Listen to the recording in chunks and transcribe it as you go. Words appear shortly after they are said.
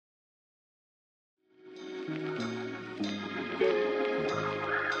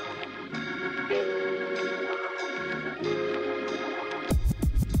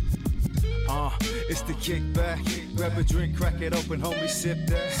It's the kickback. Grab a drink, crack it open, homie, sip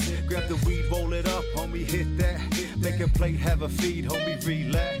that. Grab the weed, roll it up, homie, hit that. Make a plate, have a feed, homie,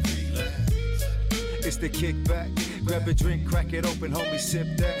 relax. It's the kickback. Grab a drink, crack it open, homie, sip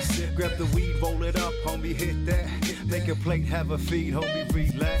that. Grab the weed, roll it up, homie, hit that. Make a plate, have a feed, homie,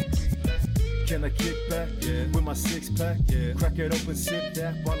 relax. Can I kick back with my six pack? Crack it open, sip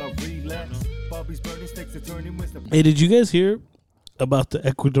that while I relax. Bobby's burning steaks to turn him with the. Hey, did you guys hear about the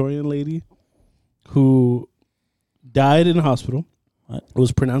Ecuadorian lady who died in a hospital?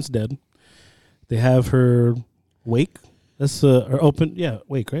 Was pronounced dead. They have her wake. That's or open. Yeah,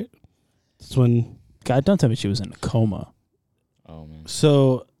 wake. Right. That's when. God, don't tell me she was in a coma. Oh man.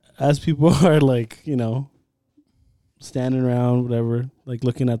 So as people are like, standing around, whatever, like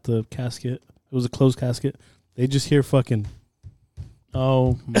looking at the casket. It was a closed casket. They just hear fucking.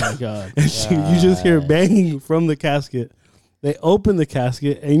 Oh my God. And you just hear banging from the casket. They open the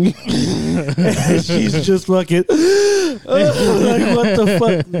casket and, and she's just fucking. Like, what the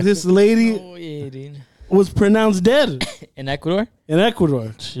fuck? This lady was pronounced dead. In Ecuador? In Ecuador.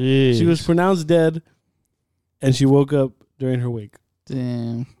 Jeez. She was pronounced dead and she woke up during her wake.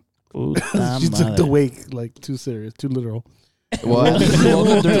 Damn. She took the wake like too serious, too literal. What? She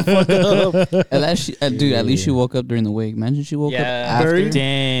woke up during at least she woke up during the wake. Imagine she woke up after.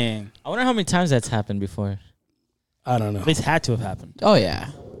 Dang. I wonder how many times that's happened before. I don't know. This had to have happened. Oh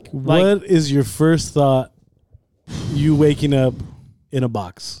yeah. What is your first thought? You waking up in a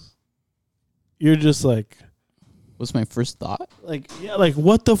box. You're just like. What's my first thought? Like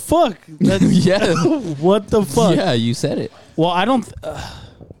what the fuck? That's, Yeah. What the fuck? Yeah, you said it. Well, I don't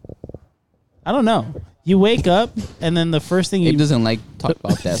know. You wake up and then the first thing Abe doesn't like talk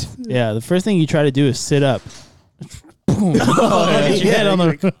about death. Yeah, the first thing you try to do is sit up. Boom. Hit your head on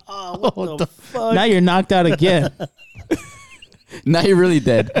the. What the fuck? Now you're knocked out again. Now you're really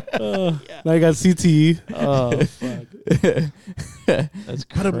dead. Now I got CTE. Oh fuck. That's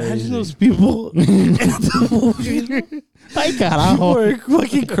God, crazy. imagine those people. I People are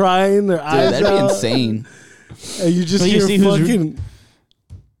fucking crying, their eyes Dude, that'd be out, insane. and you just Well, you hear see who's fucking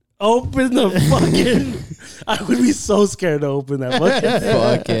open the fucking. I would be so scared to open that fucking.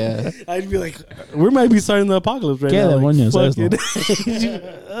 Fuck yeah. I'd be like, we might be starting the apocalypse right now. that one news,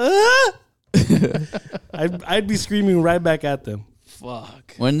 I'd be screaming right back at them.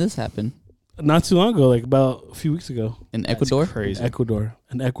 Fuck. When did this happen? Not too long ago, like about a few weeks ago. In Ecuador? Crazy. Ecuador.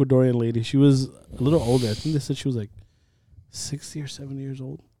 An Ecuadorian lady. She was a little older. I think they said she was like 60 or 70 years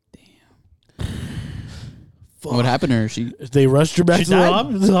old. Fuck. What happened to her? They rushed her back She to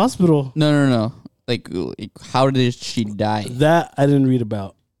died? the hospital. No. Like, how did she die? That I didn't read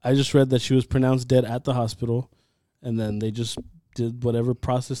about. I just read that she was pronounced dead at the hospital, and then they just did whatever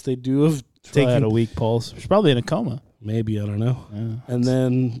process they do of Taking a taking. weak pulse. She's probably in a coma. Maybe, I don't know. Yeah. And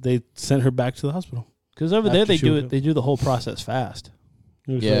then they sent her back to the hospital. Because over there After they she do woke it. up. They do the whole process fast.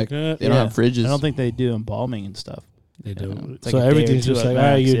 It was Yeah, like, They don't have fridges. I don't think they do embalming and stuff. they do. It's like So a day or everything's two just at like, all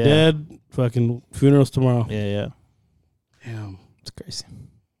right, max, you're yeah. dead. Fucking funerals tomorrow. Yeah. Damn, It's crazy.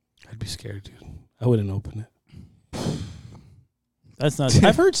 I'd be scared, dude. I wouldn't open it. That's not.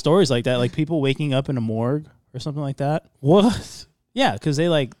 I've heard stories like that, like people waking up in a morgue or something like that. What? Yeah, because they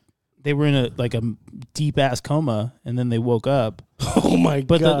were in a deep ass coma and then they woke up. Oh my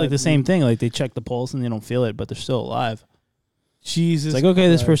But god! the same thing, like they check the pulse and they don't feel it, but they're still alive. Jesus. It's like, okay,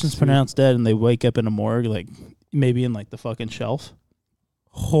 this Christ, person's dude. pronounced dead, and they wake up in a morgue, like maybe in like the fucking shelf.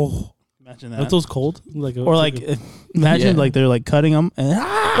 Oh, Imagine aren't that. those cold? Like, Or like, imagine Yeah. like they're like cutting them and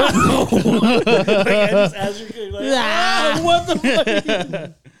what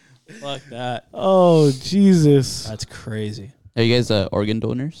the fuck? fuck that. Oh Jesus! That's crazy. Are you guys organ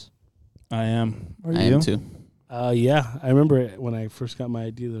donors? I am. Are I you? am too. Yeah, I remember when I first got my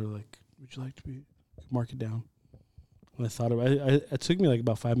ID. They were like, "Would you like to be mark it down?" And I thought about it. It took me like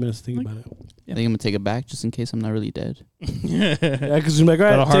about 5 minutes to think about it. I think I'm gonna take it back just in case I'm not really dead. Yeah, because you're like, all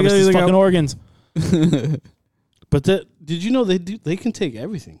Gotta right, take harvest these everything fucking out. organs. But did you know they can take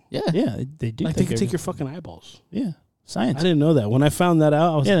everything? Yeah. Yeah, they do. Like they can take your fucking eyeballs. Yeah, I science. didn't know that. When I found that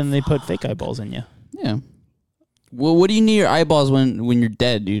out, I was Yeah, like, then they put fake eyeballs in you. Yeah. Well, what do you need your eyeballs when you're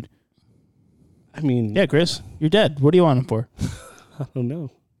dead, dude? I mean, Yeah, Chris, you're dead. What do you want them for? I don't know.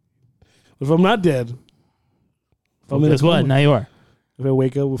 If I'm not dead, if I'm in a Guess what? coma, Now you are. if I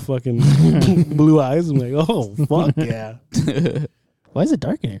wake up with fucking blue eyes, I'm like, oh fuck yeah. Why is it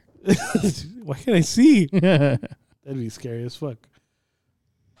dark in here? Why can't I see? Yeah. That'd be scary as fuck.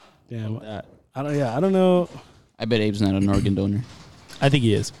 Damn. I don't know. I bet Abe's not an organ donor. I think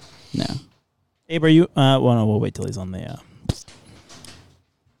he is. No. Abe, are you? Well, no, we'll wait till he's on the.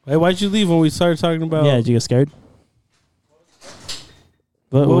 Hey, why'd you leave when we started talking about? Yeah, did you get scared?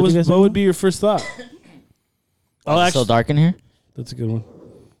 What What would be your first thought? Oh, it's so dark in here. That's a good one.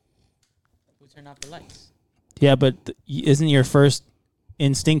 We turn off the lights. Yeah, but isn't your first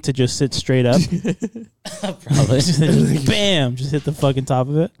instinct to just sit straight up? Probably. Just bam, just hit the fucking top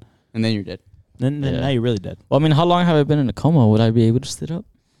of it. And then you're dead. Then now you're really dead. Well, I mean, how long have I been in a coma? Would I be able to sit up?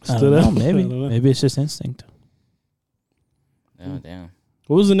 I don't know, maybe. I don't know. Maybe it's just instinct. Oh, damn.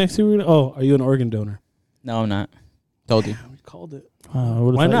 What was the next thing we were gonna? Oh, are you an organ donor? No, I'm not. Told you. We called it.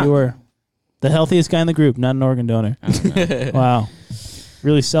 Why not? You were the healthiest guy in the group, not an organ donor. I don't know. Wow.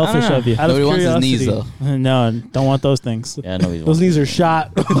 Really selfish of you. Out of Nobody wants his knees, curiosity. though. No, don't want those things. Yeah, nobody's Those knees are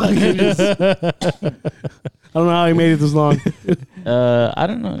shot. I don't know how he made it this long. I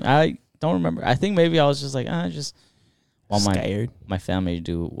don't know. I don't remember. I think maybe I was just like, I just want Scared. my family to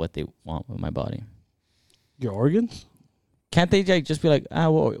do what they want with my body. Your organs? Can't they like just be like,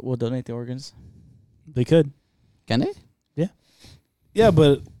 we'll donate the organs? They could. Can they? Yeah,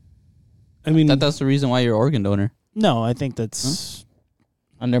 but I mean, That's the reason why you're an organ donor. No, I think that's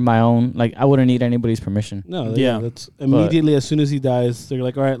Under my own, like, I wouldn't need anybody's permission. no. Yeah. That's immediately as soon as he dies, they're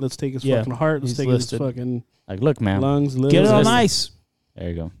like, all right, let's take his Yeah, fucking heart, let's he's take listed. his fucking Like, look, man. lungs, liver. get it on Listen. ice. There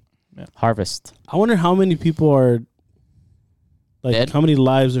you go. Yeah. Harvest. I wonder how many people are like Dead? how many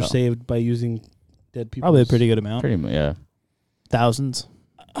lives are Oh. saved by using dead people. Probably a pretty good amount. Pretty much, yeah. Thousands.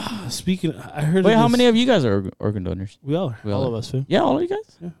 Speaking, I heard. Wait, of how this- many of you guys are organ donors? We all are. All of us, too. Yeah, all of you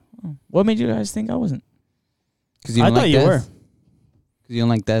guys? Yeah. Oh. What made you guys think I wasn't? Because you I don't thought like you death. were. Because you don't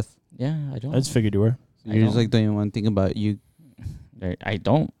like death. Yeah, I don't. I just figured you were. So I you're just don't. like, don't even want to think about you. I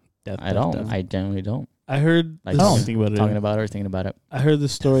don't. Death, I don't. I generally don't. I heard. Like, I don't think about it. talking about it or thinking about it. I heard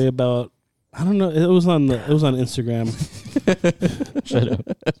this story about. I don't know. It was on Instagram. Shut up.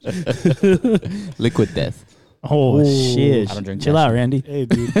 Liquid death. Oh, Ooh. shit. I don't drink Chill that out, shit. Randy. Hey,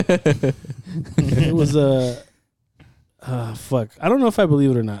 dude. It was a. Fuck. I don't know if I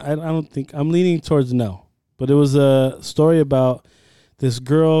believe it or not. I don't think. I'm leaning towards no. But it was a story about this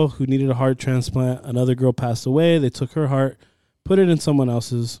girl who needed a heart transplant. Another girl passed away. They took her heart, put it in someone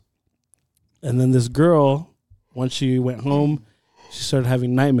else's. And then this girl, once she went home, she started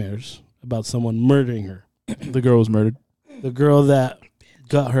having nightmares about someone murdering her. The girl was murdered. The girl that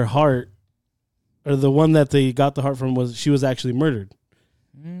got her heart, or the one that they got the heart from, she was actually murdered.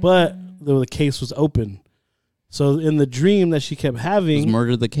 But the case was open. So in the dream that she kept Was having,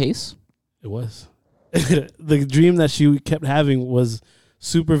 murder the case? it was. The dream that she kept having was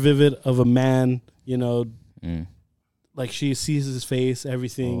super vivid of a man, like she sees his face,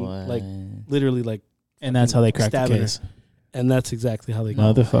 everything, like literally like, And that's how they cracked the Stabbing her. case. and that's exactly how they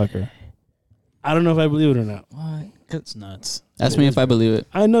got it. Motherfucker. I don't know if I believe it or not. What? It's nuts. Ask me if I believe it.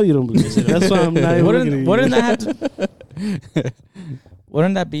 I know you don't believe it. That's why I'm not even looking at you. Wouldn't that have to,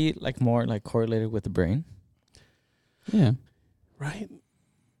 wouldn't that be like more like correlated with the brain? Yeah. Right?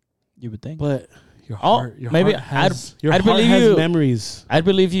 You would think. But your Oh, heart, your maybe heart has, your I'd heart believe has you. memories. I'd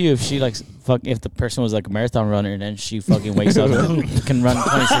believe you if she like if the person was like a marathon runner and then she fucking wakes up and can run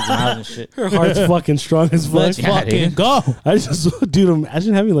 26 miles and shit. Her heart's fucking strong as fuck. Let's Yeah, fucking dude. go. I just, dude,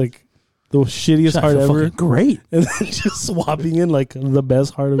 imagine having like the shittiest heart ever, Great. and then just swapping in like the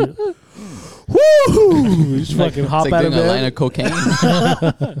best heart of it. Woo! Just fucking hop It's like out of doing a line bed. of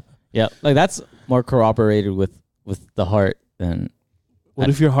cocaine. Yeah, like that's more corroborated with the heart than What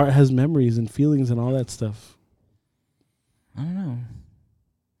if your heart has memories and feelings and all that stuff? I don't know.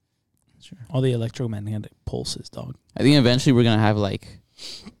 All the electromagnetic pulses, dog. I think eventually we're going to have like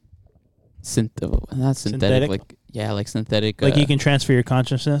not synthetic, Synthetic? like synthetic. Like you can transfer your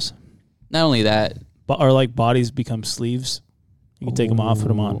consciousness, not only that. or like bodies become sleeves. You can take them off, put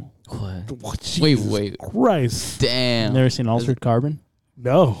them on. What? Wait. Christ. Damn. Never seen Altered Carbon?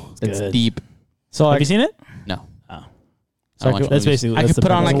 No. That's good. deep. So Have I, you seen it? No. Oh. so I watch could, That's basically. I that's could the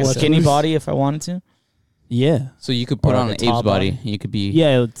put on like premise. a Watch skinny movies. body if I wanted to. Yeah. So you could put Or on the an Abe's top body. body. You could be.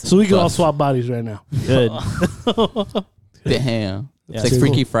 Yeah. It's So we can all Buff. swap bodies right now. good. Damn. Yeah. It's like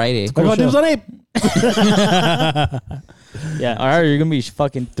Freaky Friday. I got dibs on ape. Yeah. All right, you're gonna be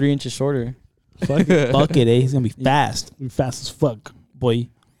fucking 3 inches shorter. Fuck it. Fuck it, eh? He's gonna be fast, I'm fast as fuck. boy.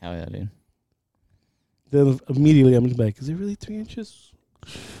 Hell yeah, dude. Then immediately I'm just like, is it really 3 inches?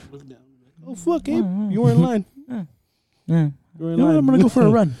 Look down. Oh fuck, Abe, you were in line. Yeah. You were You in know what? line. I'm gonna go for a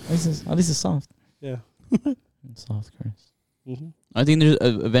run. At least it's soft. Yeah. It's soft, Chris. Mm-hmm. I think there's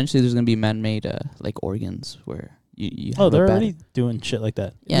eventually there's gonna be man-made like organs where you have Oh, a they're bad- already doing shit like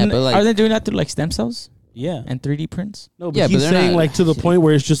that. Yeah, but like Are they doing that through like stem cells Yeah. and 3D prints? No, but Yeah, but he's they're saying not- like to the point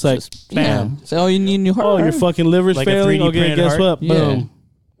where it's just like, bam. bam. So oh, you need a new heart. Oh, your fucking liver's Like a failing. 3D Okay, printed guess heart? what? Yeah. Boom.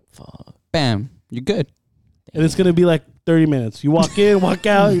 Fuck. Bam. You're good. And it's gonna be like 30 minutes. You walk in, walk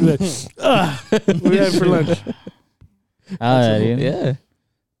out. You're like, what we having for lunch? Dude. Yeah.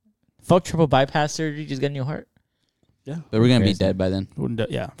 Fuck triple bypass surgery. Just get a new heart. Yeah. But we're gonna be Crazy. dead by then.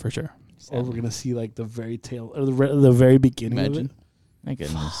 Yeah, for sure. Or we're gonna see like the very tail or the very beginning Imagine. of it. My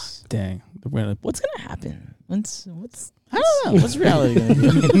goodness. Dang. We're gonna, What's gonna happen? What's I don't know. What's reality gonna be?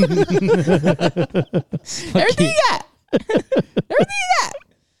 Everything you got.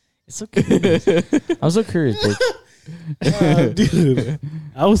 It's so curious. I'm so curious, bitch. Dude,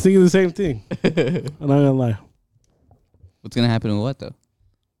 I was thinking the same thing. I'm not gonna lie. What's gonna happen with what though?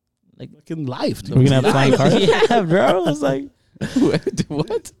 Fucking life, dude. we're gonna have flying cars. Yeah, bro. It's like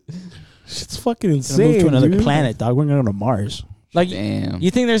What? Shit's fucking We're gonna insane. move to another dude. planet, dog. We're gonna go to Mars. like Damn. you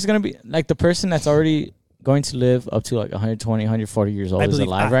think there's gonna be like the person that's already going to live up to like 120, 140 years old I is believe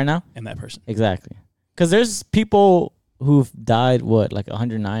alive I- right now? And that person. Exactly. Because there's people who've died like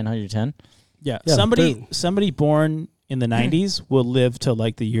 109, 110. Yeah. Yeah, Somebody born in the 90s will live to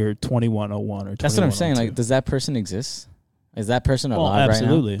like the year 2101 or 2102. That's what I'm saying. Like, does that person exist? Is that person well, alive right now?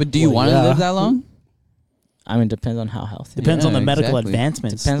 absolutely. But do you Well, want to yeah. live that long? I mean, depends on how healthy. Depends on Yeah, the medical exactly.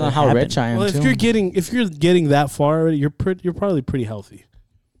 advancements. Depends on that how happen. rich I am Well, if too. you're getting that far already, you're probably pretty healthy.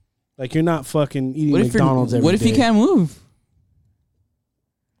 Like you're not fucking eating What if McDonald's every What if you day. can't move?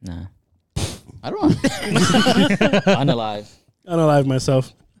 Nah. I don't know. Unalive. Unalive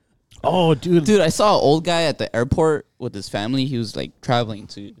myself. Oh, dude. Dude, I saw an old guy at the airport with his family. He was like traveling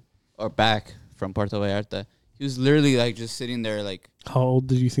to or back from Puerto Vallarta. He was literally like just sitting there like How old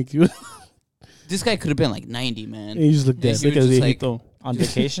did you think you were? this guy could have been like 90, man. And you just looked Yeah, dead. he was Because just he like, hit On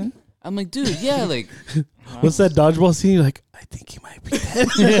vacation? I'm like, dude, yeah, like What's that dodgeball scene? You're like, I think he might be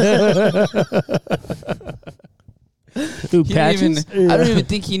dead. Who, he didn't even, Patches? I don't even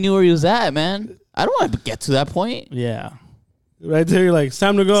think he knew where he was at, man. I don't want to get to that point. Yeah. Right there, you're like, it's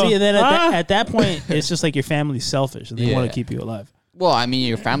time to go. See, and then Ah! at that point, it's just like your family's selfish and they want Yeah. to keep you alive. Well, I mean,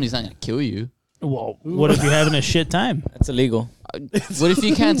 your family's not gonna kill you. Well, what if you're having a shit time? That's illegal. What if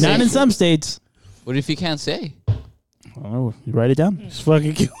you can't say? Not in some states. What if you can't say? Oh, you write it down. Just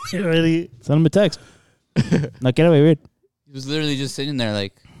fucking kill me already. Send them a text. Now get away weird. He was literally just sitting there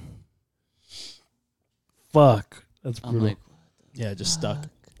like, Fuck. That's I'm brutal. like, Yeah, just stuck.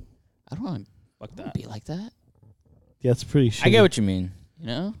 I don't want Fuck to that. be like that. Yeah, it's pretty shitty. I get what you mean. You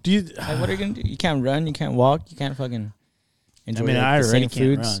know? Do you, Like, what are you going to do? You can't run. You can't walk. You can't fucking enjoy I mean, like, I the already same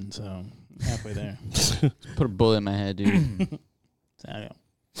can't foods. run, so I'm halfway there. Put a bullet in my head, dude. So, I don't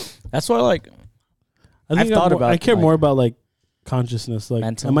know. That's why, like, I think I've thought more, about, I care like, more about like consciousness. Like,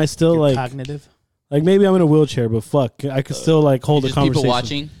 mental. am I still You're like cognitive. maybe I'm in a wheelchair, but fuck, I could still like hold a Just conversation. people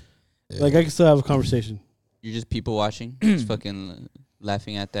watching. Like I can still have a conversation. You're just people watching. Just fucking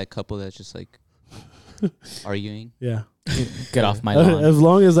laughing at that couple that's just like arguing. Yeah. get off my lawn. As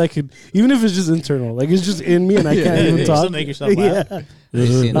long as I could, even if it's just internal, like it's just in me and I can't even You talk. still make yourself laugh. Yeah. You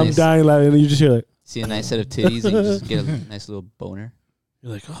see a I'm nice, dying laughing, and you just hear like, see a nice set of titties and you just get a nice little boner.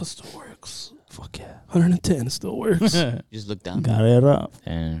 you're like, oh, it still works. Fuck yeah, 110, it still works. You just look down. Got it up.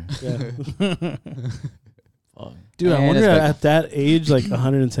 And Yeah. fuck. Dude, I Man, wonder it's like- at that age, like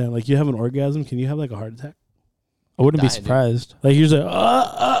 110, like you have an orgasm, can you have like a heart attack? I wouldn't be Die, dude. surprised. Like you're just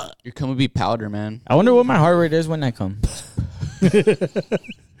like, You're coming to be powder, man. I wonder what my heart rate is when I come.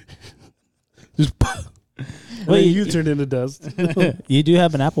 just Wait, you turned into dust. You do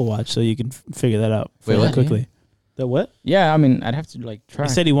have an Apple Watch, so you can figure that out Wait, fairly what? quickly. That what? Yeah, I mean, I'd have to like try. He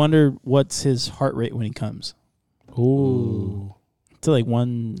said he wondered what's his heart rate when he comes. Ooh. To like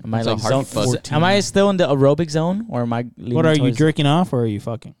one. Am I It's a like heart zone? buzz. Am I still in the aerobic zone, or am I? leaning What are you towards- jerking off or are you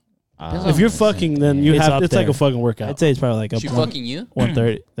fucking? If you're fucking, then you It's have. up It's like there. a fucking workout. I'd say it's probably like She up fucking you?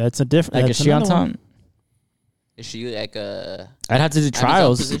 130. That's a different. like, that's is she on another one. top? Is she like a I'd have to do Amazon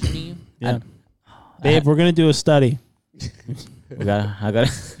trials. positioning you? Yeah. Babe, we're gonna do a study. I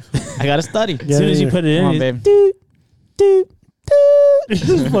gotta study. As soon as you put it in, Come on, it's babe. doot, doot,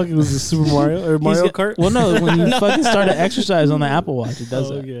 doot. fucking was it Super Mario or He's Mario got- Kart? Well, no, when you fucking start to exercise on the Apple Watch, it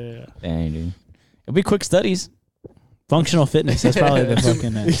does Oh, that. yeah. Dang, dude. It'll be quick studies. Functional fitness. That's probably the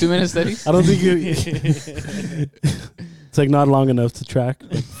fucking. 2-minute studies? I don't think you. It's like not long enough to track.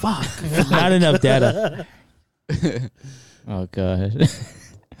 Like, fuck. Not enough data. Oh god.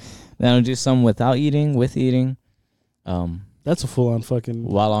 Then I'll do some without eating, with eating, That's a full on fucking.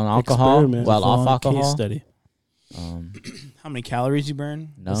 while on alcohol, Experiment. while off Full-on case alcohol. study. How many calories you burn?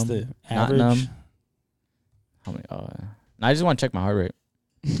 What's Numb, the not average? numb. How many? No, I just want to check my heart rate.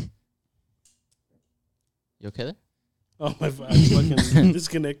 You okay there? Oh my! I fucking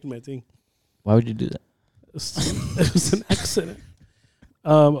disconnected my thing. Why would you do that? It was an accident.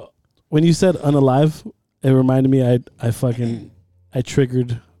 When you said unalive, it reminded me. I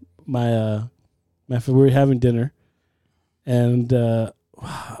triggered my we were having dinner, and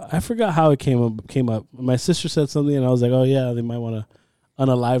I forgot how it came up. My sister said something, and I was like, "Oh yeah, they might want to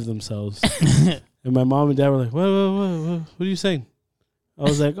unalive themselves. And my mom and dad were like, what are you saying? I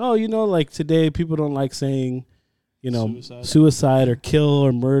was like, oh, like today people don't like saying, suicide or kill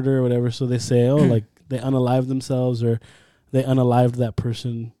or murder or whatever. So they say, oh, like they unalive themselves or they unalived that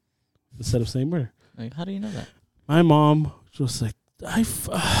person instead of saying murder. Like, how do you know that? My mom was like,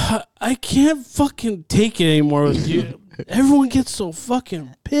 I can't fucking take it anymore with you. Everyone gets so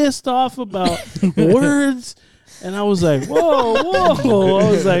fucking pissed off about words. And I was like, whoa. I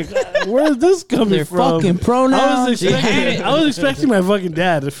was like, where's this coming from? Fucking pronouns. I was expecting my fucking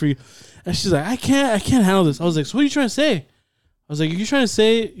dad to free. And she's like, I can't handle this. I was like, so what are you trying to say? I was like, are you trying to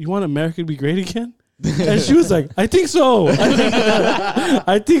say you want America to be great again? And she was like, I think so.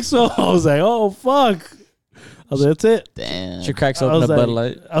 I think so. I was like, oh, fuck. I was like, that's it. Damn. She cracks open a Bud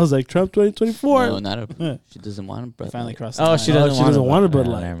Light. I was like, Trump 2024. No, not a. She doesn't want a Bud Finally Light. crossed the Oh, line. she doesn't want a Bud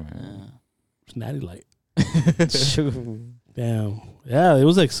Light. Yeah. It's Natty Light. Shoot. Damn. Yeah, it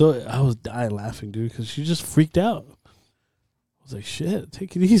was like so. I was dying laughing, dude, because she just freaked out. I was like, shit,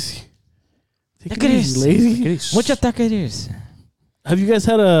 take it easy. Take it easy, lady. Mucha taquerías. Have you guys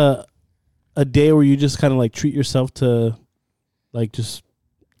had a day where you just kind of like treat yourself to like just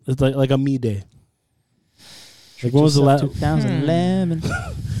it's like a me day? Like when was the last? 2011.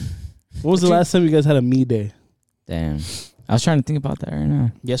 When was the last time you guys had a me day? Damn. I was trying to think about that right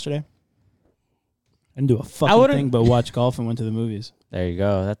now. Yesterday. I didn't do a fucking thing but watch golf and went to the movies. There you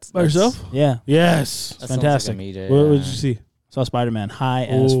go. That's By yourself? Yeah. Yes. That Fantastic. sounds like a me day, What did yeah. you see? Saw Spider-Man high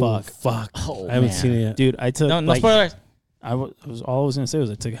as fuck. Fuck. Oh, I haven't man. seen it yet. Dude, I took No spoilers. all I was going to say was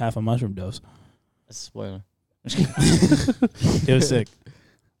I took half a mushroom dose. That's a spoiler. It was sick.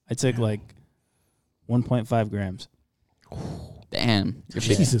 I took like 1.5 grams. Damn. You're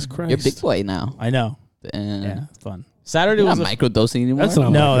big. Jesus Christ. You're big boy now. I know. Damn. Yeah, fun. Saturday You're was not microdosing anymore. That's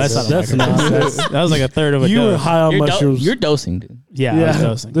not No, that's not a microdose. That was like a third of a You were dose. high on mushrooms. You're dosing, dude. Yeah, I was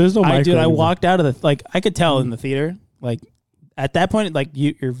dosing. There's no micro. Dude, I anymore. walked out of the I could tell in the theater. Like at that point, like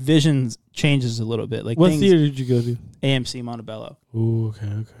your vision changes a little bit. Like What theater did you go to? AMC Montebello. Ooh,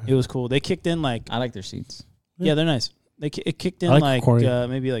 okay. It was cool. They kicked in like I like their seats. yeah, they're nice. It kicked in I like like Corey.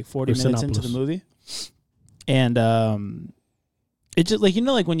 maybe like 40 Or minutes into Sinopolis. the movie, and it just like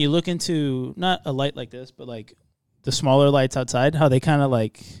like when you look into not a light like this, but like the smaller lights outside, how they kind of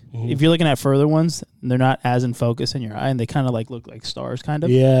like if you're looking at further ones, they're not as in focus in your eye, and they kind of like look like stars, kind of.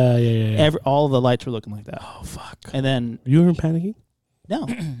 Yeah. All the lights were looking like that. Oh fuck. And then You weren't panicking? no,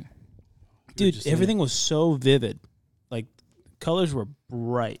 dude, everything was so vivid. Like colors were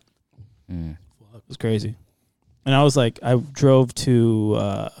bright. Mm. It was crazy. And I was like, I drove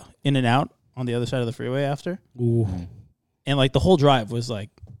to In and Out on the other side of the freeway after, Ooh. and like the whole drive was like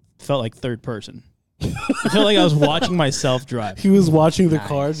felt like third person. I felt like I was watching myself drive. He was watching the Nice.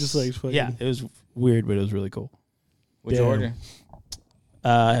 car, just like fucking. Yeah, it was weird, but it was really cool. What'd you Damn. order?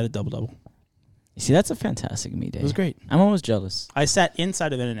 I had a double. You see, that's a fantastic me day. It was great. I'm almost jealous. I sat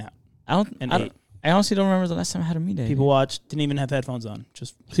inside of In and Out. I honestly don't remember the last time I had a me day. People watched, didn't even have headphones on.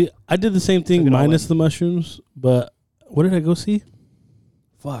 Just See, I did the same thing Took it all minus in. the mushrooms, but what did I go see?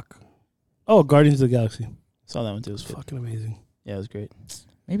 Fuck. Oh, Guardians of the Galaxy. saw that one too. It It was was good. fucking amazing. Yeah, it was great.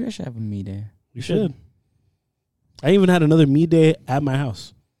 Maybe I should have a me day. You should. I even had another me day at my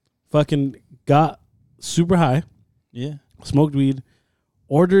house. Fucking got super high, Yeah. smoked weed,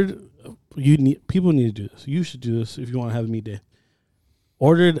 ordered. People need to do this. You should do this if you want to have a me day.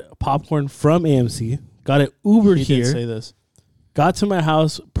 Ordered popcorn from AMC. Got it Ubered He here. did say this. Got to my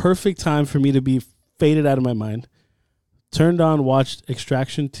house. Perfect time for me to be faded out of my mind. Turned on, watched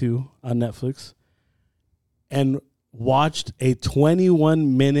Extraction 2 on Netflix, and watched a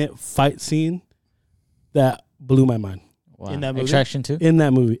 21-minute fight scene that blew my mind. Wow. In that movie? Extraction 2? In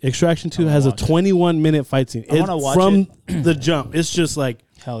that movie, Extraction 2 wanna has a watch it. 21-minute fight scene. I wanna watch from the jump. It's just like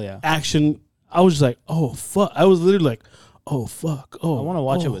Hell yeah. action. I was just like, oh fuck. I was literally like, oh fuck. Oh, I want to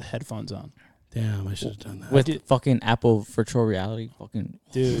watch it oh. with headphones on. Damn, I should have done that. With fucking Apple virtual reality. Fucking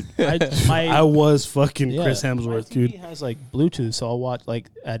Dude, my I was fucking yeah, Chris my Hemsworth, TV dude. has like Bluetooth, so I'll watch like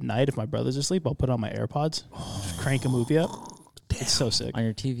at night if my brother's asleep. I'll put on my AirPods, just crank a movie up. It's so sick. on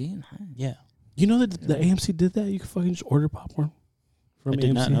your TV? Yeah, You know that the AMC did that? You could fucking just order popcorn from I AMC.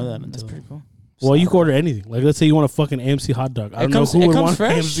 did not know that That's until. pretty cool. Well, you can order anything. Like, let's say you want a fucking AMC hot dog. I don't know who it would comes want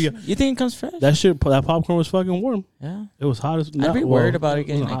fresh. AMC. You think it comes fresh? That popcorn was fucking warm. Yeah. It was hot as. I'd be worried about it wasn't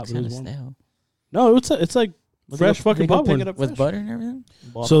getting hot, like but it kind of was warm. stale. No, it's like fresh fucking popcorn. With butter and everything?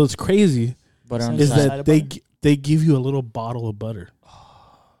 So it's crazy Butter on Is the is Side side. that of they butter? they give you a little bottle of butter.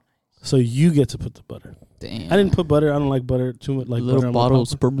 So you get to put the butter. Damn. I didn't put butter. I don't like butter too much. Like butter little on my bottle of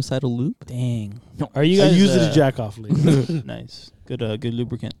popcorn. spermicidal lube. Dang. No. Are you I guys? use it to jack off later. Nice. Good. Good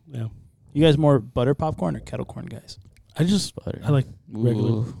lubricant. Yeah. You guys more butter popcorn or kettle corn guys? Butter. I like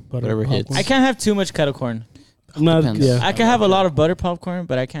regular Ooh, butter whatever popcorn. hits. I can't have too much kettle corn. I'm not. Depends. Yeah, I can have a lot of butter popcorn,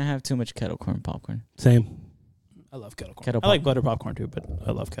 but I can't have too much kettle corn popcorn. same. I love kettle corn. Kettle I like popcorn. butter popcorn too, but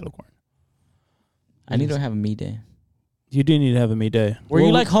I love kettle corn. I need to have a me day. You do need to have a me day. Were you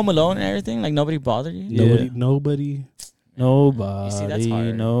Well, like home alone and everything? Like nobody bothered you? Yeah. Nobody. Nobody that's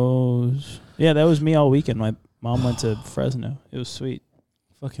hard. knows. Yeah, that was me all weekend. My mom went to Fresno. It was sweet.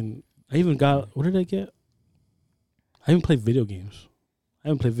 Fucking. I even got. What did I get? I even played video games. I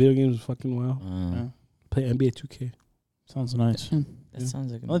haven't played video games in a fucking while. Yeah. Play NBA 2K. Sounds nice. That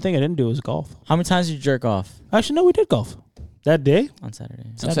sounds like. The only thing I didn't do was golf. How many times did you jerk off Actually, no, we did golf. That day? on Saturday?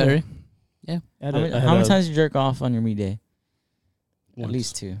 On Saturday? How many times did you jerk off on your me day? Once. At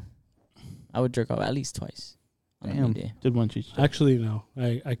least 2. I would jerk off at least twice on a me Damn. day. Did once each. Actually, no.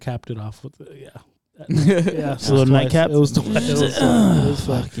 I capped it off with yeah. Yeah, A so little twice. nightcap? It was twice. It was twice. It was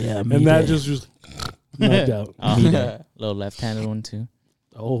fun. Fuck yeah, And that just knocked out. Oh, little left-handed one too.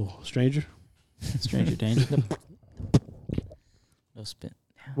 Oh, stranger. stranger danger. Little spin.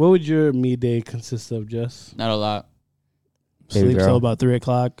 What would your me day consist of, Jess? Not a lot. Baby Sleep girl. till about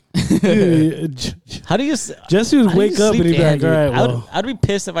 3:00. How do you? Jesse would how do wake you up and sleep he'd be in, like, dude? all right, I would, well. I'd be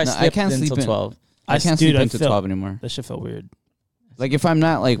pissed if I No, I slept can't until sleep in. 12. I can't sleep into felt, 12 anymore. That shit felt weird. Like if I'm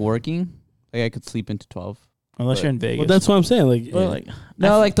not like working, like I could sleep into 12. Unless But- you're in Vegas. Well, that's what I'm saying. Like, Well, like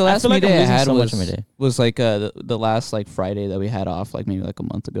No, like the last feel like me I'm day I losing had so much was, of my day. was like the last like Friday that we had off, like maybe like a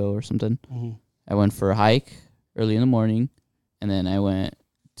month ago or something. Mhm. I went for a hike early in the morning, and then I went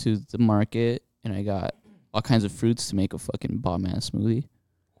to the market and I got all kinds of fruits to make a fucking bomb ass smoothie.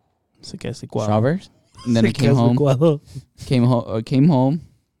 It's like licuado. Strawberries. And then I came home, Licuado. came home,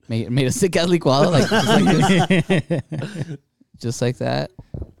 made a sick ass licuado like just like that,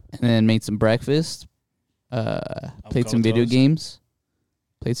 and then made some breakfast. Played some video toast. games.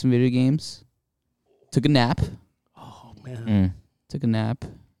 Played some video games. Took a nap. Oh, man. Mm. Took a nap.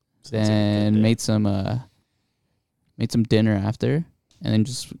 Sounds like a good Then day. made some dinner after, and then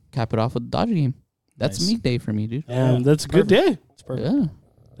just cap it off with the Dodger game. That's Nice. a meat day for me, dude. Damn, that's a good day. It's perfect. Yeah.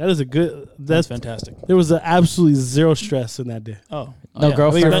 That is a good. That's That's fantastic. There was absolutely zero stress in that day. Oh, No yeah.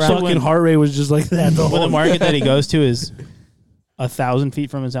 girlfriend Your around? Especially fucking when, heart rate was just like that. The when the whole market that he goes to is 1,000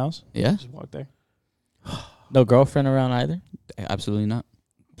 feet from his house. Yeah. Just walk there. No girlfriend around either. Absolutely not.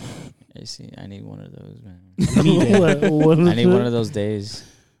 I see. I need one of those, man. What I need one of those days.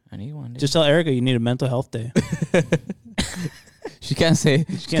 I need one. Dude. Just tell Erica you need a mental health day. She can't say.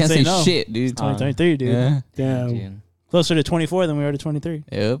 She can't say no. shit, dude. 2023, dude. Yeah. Damn. June. Closer to 24 than we are to 23.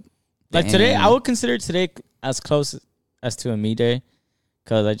 Yep. Like today, Damn. I would consider today as close as to a me day,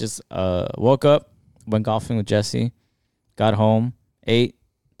 because I just woke up, went golfing with Jesse, got home, ate,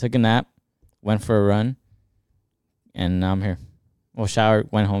 took a nap, went for a run, and now I'm here. Well, showered,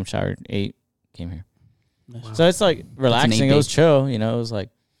 went home, showered, ate, came here. Nice. So it's like relaxing. It was day. chill, you know. It was like,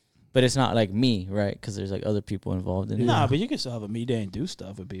 but it's not like me, right? Because there's like other people involved in it. Nah, but you can still have a me day and do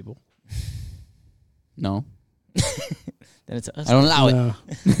stuff with people. No. Then it's us. I don't allow it. No.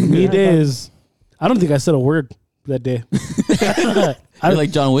 Me days. I don't think I said a word that day. You're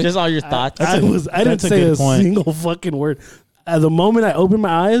like John Wick. Just all your thoughts. I didn't that's a say good a point. single fucking word. At the moment I opened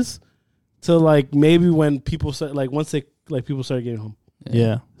my eyes to like maybe when people start, like once they like people started getting home.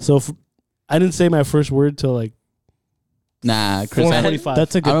 Yeah. So I didn't say my first word till like Nah, Chris. I 4:45.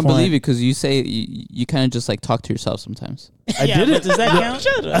 That's a good don't point. believe it because you say you kind of just like talk to yourself sometimes. I did it. Does that count?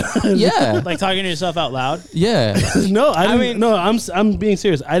 Shut up. Yeah. Like talking to yourself out loud? Yeah. No, I didn't. mean- no, I'm being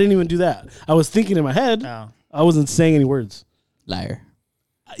serious. I didn't even do that. I was thinking in my head. No. I wasn't saying any words. Liar.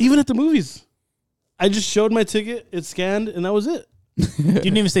 Even at the movies, I just showed my ticket. It scanned, and that was it. You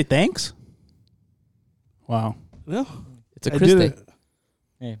didn't even say thanks? Wow. No, It's a I Chris did day.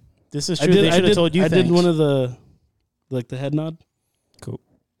 it. This is I true. did. They I should have did. told you I thanks. did one of the, like the head nod. Cool.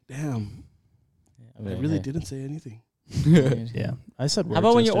 Damn, I really didn't say anything. Yeah. I said words. How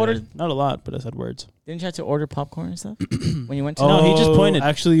about when you yesterday. ordered? Not a lot, but I said words. Didn't you have to order popcorn and stuff when you went to? No, he just pointed.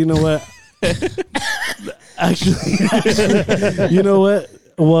 Actually, you know what? Actually, you know what?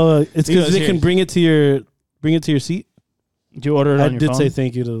 Well, it's He goes because they here. can bring it to your seat. Did you order it I on your did phone? say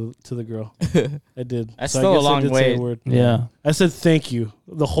thank you to the girl. I did. That's So I still a guess I long did say way. word. Yeah. I said thank you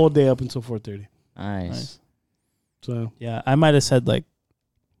the whole day up until 4:30. Nice. Nice. So Yeah. I might have said like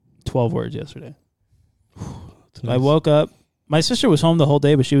 12 words yesterday. it's I nice. woke up. My sister was home the whole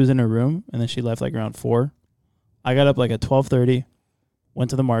day, but she was in her room, and then she left like around 4. I got up like at 12:30, went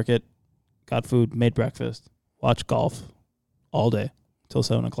to the market, got food, made breakfast, watched golf all day till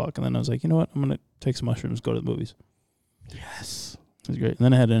 7 o'clock, and then I was like, you know what? I'm gonna take some mushrooms, go to the movies. Yes. It was great. And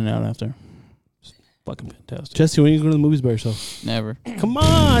then I had In-N-Out after. Fucking fantastic. Jesse, when you go to the movies by yourself? Never. Come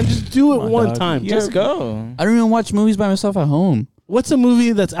on, just do it Come on, one dog. time. Just go. I don't even watch movies by myself at home. What's a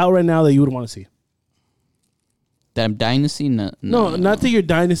movie that's out right now that you would want to see? That I'm dying to see? No, Not that you're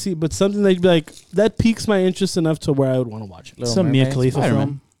dying to see, but something that you'd be like, that piques my interest enough to where I would want to watch it. Little Some Mia Mermaid, Khalifa Spider-Man.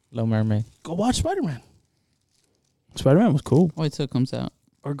 film. Little Mermaid. Go watch Spider-Man Spider-Man was cool. Wait till it comes out.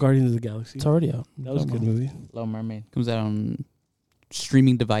 or Guardians of the Galaxy. It's already out. That was a good movie. Little Mermaid. Comes out on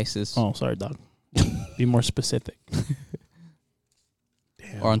streaming devices Oh, sorry, dog. Be more specific.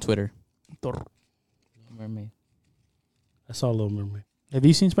 Damn. or on Twitter. Little Mermaid. I saw Little Mermaid. Have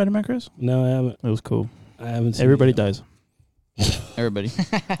you seen Spider-Man, Chris? No, I haven't. It was cool. I haven't seen Everybody it yet. dies. Everybody.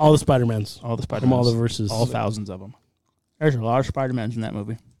 All the Spider-Mans. All the From Spider-Mans. all the verses. All thousands of them. There's a lot of Spider-Mans in that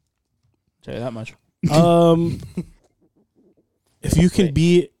movie. Tell you that much. If you can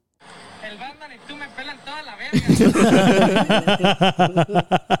be...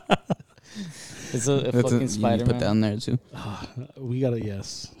 It's a That's fucking you Spider-Man. put down there too. We got to,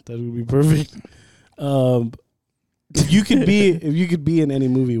 yes. That would be perfect. If you could be in any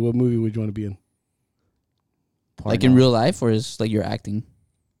movie, what movie would you want to be in? Like in real life, or is like you're acting?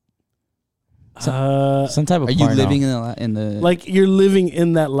 Some type of Are you porno. living in the Like you're living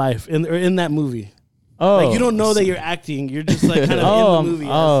in that life, in that movie. Oh. Like you don't know that you're acting. You're just like kind of in the movie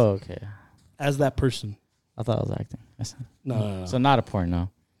okay. as that person. I thought I was acting. No. So not a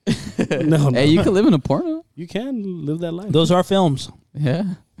porno. No. Hey, you could live in a porno. You can live that life. Those are films. Yeah.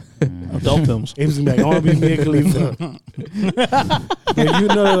 Adult films. Abe's gonna be like, I want to be Mia Khalifa. Yeah, you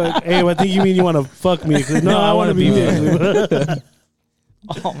know, like, hey, I think you mean you want to fuck me. No, I want to be Mia Khalifa.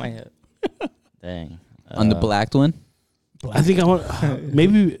 Oh my head. Dang. On the blacked one. I think I want.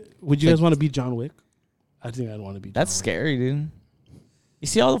 Maybe would you guys want to be John Wick? I think I'd want to be. That's John scary, dude. You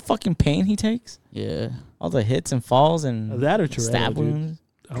see all the fucking pain he takes? Yeah. All the hits and falls and Wick. That or Toretto, stab dude. wounds.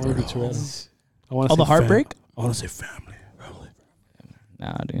 I want to be Toretto. I want All the heartbreak? I want to say family.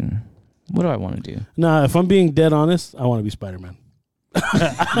 Nah, dude. What do I want to do? Nah, if I'm being dead honest, I want to be Spider-Man.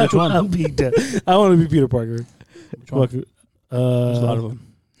 Which one? I'm being dead. I want to be Peter Parker. Which one? Fuck, There's a lot of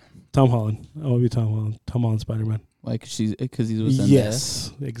them. Tom Holland. I want to be Tom Holland. Tom Holland Spider-Man. Why? Because he was in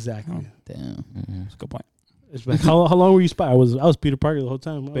Yes, exactly. there. Damn. That's a good point. It's like, how long were you Spider? I was Peter Parker the whole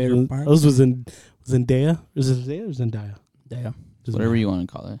time. Peter Parker. I was in Zendaya. Was it Zendaya or Zendaya? Yeah. Whatever you want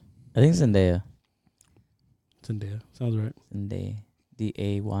to call it. I think Zendaya. Zendaya. Sounds right. Zendaya.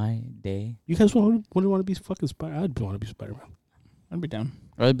 D-A-Y. Day. You guys wouldn't want to be fucking Spider? I'd want to be Spider-Man. I'd be down.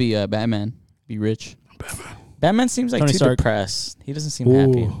 Or I'd be Batman. Be rich. Batman seems like Tony too Stark. depressed. He doesn't seem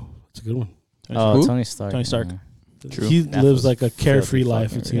happy. That's a good one. Oh, Who? Tony Stark. Tony Stark. Yeah. True. He That lives was like a carefree filthy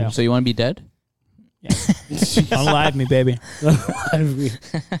life. It fucking seems. So you want to be dead? Unalive me, baby. I mean,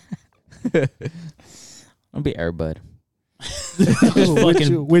 I'll be Airbud.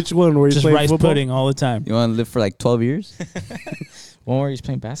 which one were you Just playing rice football? pudding all the time. You want to live for like 12 years? One where he's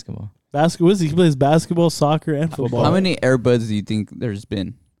playing basketball. Basketball. He plays basketball, soccer, and football. How many Airbuds do you think there's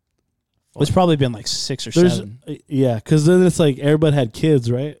been? It's probably been like 6 or There's 7. yeah, because then it's like everybody had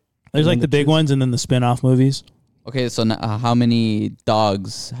kids, right? There's and like then the big kids- ones and then the spin-off movies. Okay, so how many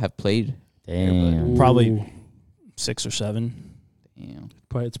dogs have played? Damn. Probably Ooh. 6 or 7. Damn.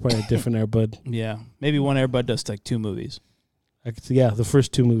 It's probably a different Airbud. Yeah. Maybe one Airbud does like 2 movies. I could see, yeah, the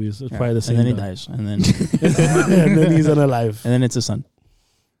first 2 movies. It's probably the same. And then he dog. dies. And then And then he's unalive. and then it's a son.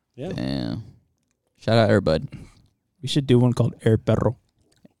 Yeah. Damn. Shout out Airbud. We should do one called Air Perro.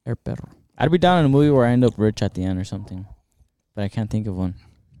 Air perro. I'd be down in a movie where I end up rich at the end or something. But I can't think of one.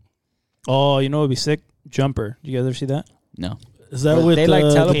 Oh, you know what would be sick? Jumper. Did you guys ever see that? No. Is that Well, with they like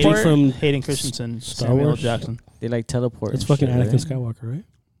the teleport? kid from? Hayden Christensen, Star Samuel L. Wars? Jackson. They like teleport. It's and fucking shit, Anakin right? Skywalker, right?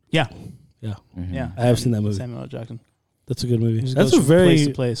 Mhm. Yeah. I have seen that movie. Samuel L. Jackson. That's a good movie. He just That's goes a from place to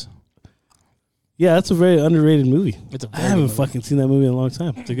very place. yeah. That's a very underrated movie. It's a I haven't fucking seen that movie in a long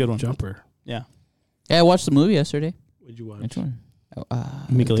time. It's a good one. Jumper. Yeah. Yeah, I watched the movie yesterday. What'd you watch? Which one?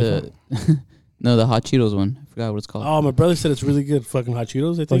 Mia Khalifa. No, the Hot Cheetos one. I forgot what it's called. Oh, my brother said it's really good. Fucking Hot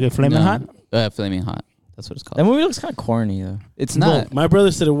Cheetos. I think. Like a Flamin' No. Hot? Flaming Hot. That's what it's That called. movie looks kind of corny, though. It's not. My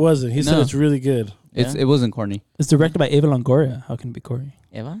brother said it wasn't. He said No. it's really good. Yeah? It wasn't corny. It's directed by Eva Longoria. How can it be corny?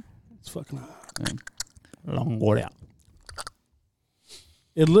 Eva? It's fucking hot. Longoria.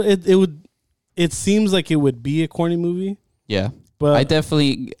 It would. It seems like it would be a corny movie, Yeah. but I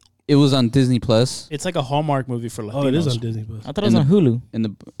definitely. It was on Disney Plus. It's like a Hallmark movie for Latinos. oh, it is on Disney Plus. I thought it was on Hulu.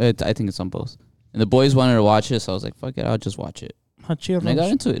 I think it's on both. And the boys wanted to watch it, so I was like, "Fuck it, I'll just watch it." Hot Cheetos. And I got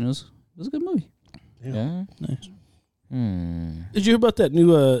into it, and it was a good movie. Yeah. Nice. Did you hear about that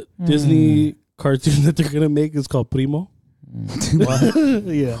new Disney cartoon that they're gonna make? It's called Primo.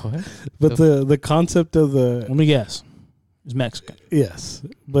 Yeah, What? but the concept of the Let me guess. Is Mexican. Yes,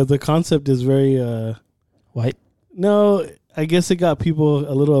 but the concept is very White. No, I guess it got people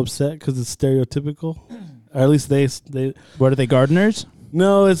a little upset because it's stereotypical, or at least they. What are they, gardeners?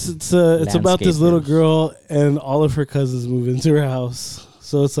 No, it's about this little Landscapers. girl and all of her cousins move into her house,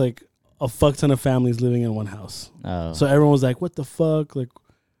 so it's like a fuck ton of families living in one house. Oh. So everyone was like, "What the fuck?" Like,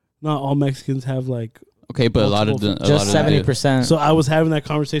 not all Mexicans have like. Okay, but a lot of them. just 70%. So I was having that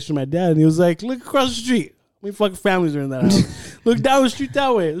conversation with my dad, and he was like, "Look across the street. How many fucking families are in that house? Look down the street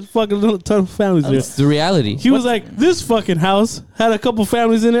that way. There's fucking little ton of families there." It's the reality. He was like, "This fucking house had a couple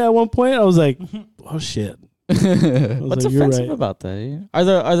families in it at one point." I was like, "Oh shit." I was What's like, "You're offensive right." about that? Yeah? Are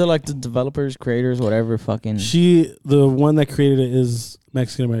there like the developers, creators, whatever? Fucking. The one that created it is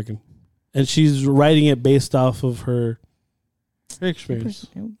Mexican American, and she's writing it based off of her experience.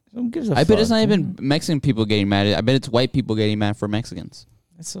 Who gives a I bet fuck, it's not man? even Mexican people getting mad. I bet it's white people getting mad for Mexicans.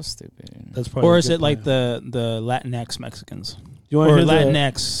 That's so stupid. That's probably. Or a is good it like point. the Latinx Mexicans? You want to Or hear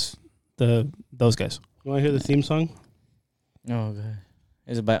Latinx, those guys. You want to hear the theme song? Oh god.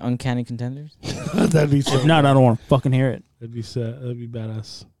 Is it by Uncanny Contenders? That'd be If sad. not, I don't want to fucking hear it. That'd be sad. That'd be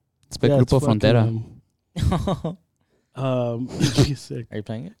badass. It's by Yeah, Grupo fucking, Frontera. she's sick. Are you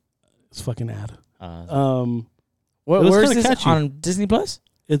playing it? It's fucking ad. Where, it was where is kinda this catchy. on Disney Plus?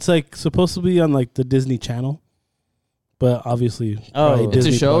 It's like supposed to be on like the Disney Channel, but obviously, Oh. probably It's a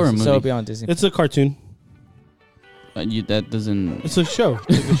Disney show or Plus. a movie? So it'll be on Disney. It's a cartoon. That doesn't. It's a show.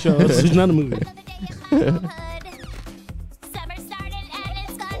 It's a show. It's not a movie. Summer started and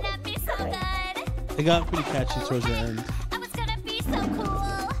it's gonna be so good. It got pretty catchy towards the end. I was gonna be so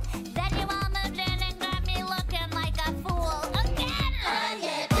cool. Then you all moved in and got me looking like a fool again.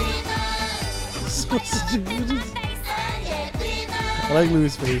 So stupid. I like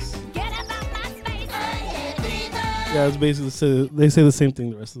Louis' face. Get about my space. Yeah, it's basically they say the same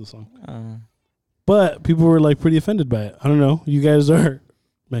thing the rest of the song. Uh, But people were like pretty offended by it. I don't know. You guys are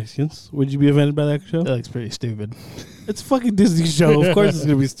Mexicans. Would you be offended by that show? That looks pretty stupid. It's a fucking Disney show. Of course it's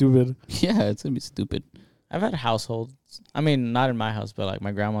gonna be stupid. Yeah, it's gonna be stupid. I've had households. I mean, not in my house, but like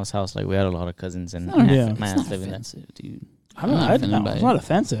my grandma's house. Like we had a lot of cousins and Yeah. my It's aunt not living there. offensive, dude. I don't know. I'm not offended by It's it. not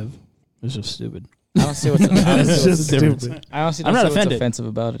offensive. It's just stupid. I don't see what's. I don't It's see what's just the difference. stupid. I honestly I'm don't not see what's offended. offensive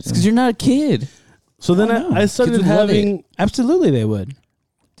about it. It's because you're not a kid. So then Oh, no. I started Kids would have having, Absolutely, they would.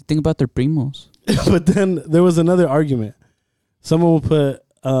 Think about their primos. but then there was another argument. Someone will put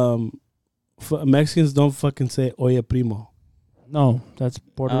Mexicans don't fucking say "oye primo." No, that's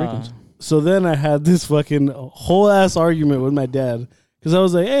Puerto Ricans. So then I had this fucking whole ass argument with my dad because I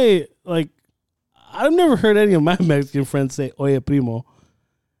was like, "Hey, like, I've never heard any of my Mexican friends say "oye primo."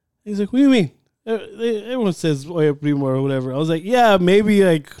 He's like, "What do you mean?" Everyone says "oye primo" or whatever. I was like, "Yeah, maybe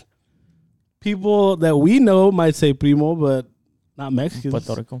like people that we know might say primo, but not Mexicans."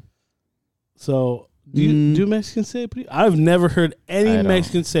 Puerto Rico. So do Mexicans say primo? I've never heard I any don't.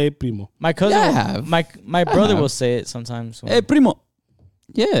 Mexicans say primo. My cousin, Yeah, I have. my brother have. will say it sometimes. when- Hey, primo.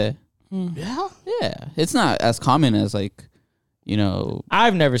 Yeah, Yeah. yeah. It's not as common as like, you know.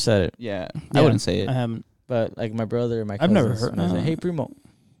 I've never said it, Yeah, I Yeah. wouldn't say it. I haven't. but like my brother, my I've cousins, never heard- when I say, "Hey primo,"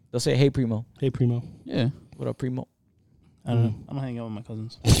 they'll say, "Hey primo." Hey primo. Yeah, What up, primo? I don't know. I don't hang out with my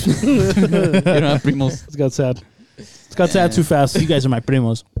cousins. you don't have primos. It's got sad. It's got sad too fast. You guys are my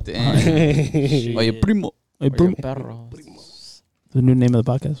primos. Damn. Damn, Oye, primo. Hey, Or your primo. perros. The new name of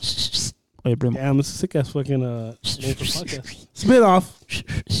the podcast. Hey, primo. it's a sick ass fucking name for podcast. Spin off.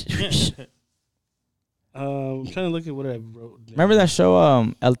 I'm trying to look at what I wrote. Remember that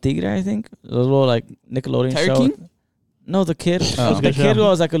show, El Tigre? I think the little like Nickelodeon Tiger show. King? No, the kid. Oh. The kid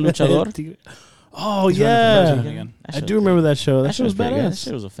was like a luchador. Oh He's running for president yeah, again. That I shit do was remember pretty- that show. That show was pretty good. That badass.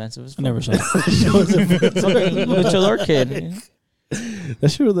 shit was offensive. as I never fuck. saw it. Luchador kid. That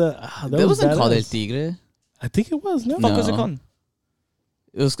shit was that. That wasn't called El badass. Tigre. I think it was. No. Fuck was it No. called?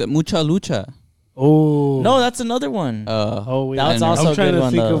 It was Mucha Lucha. Oh No, that's another one. Oh wait. That was I also I'm a trying good to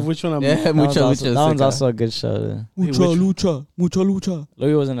one, think though. of which one I'm. Yeah, That Mucha one's Lucha. also, that one's also a good show. Mucha Lucha. Mucha Lucha.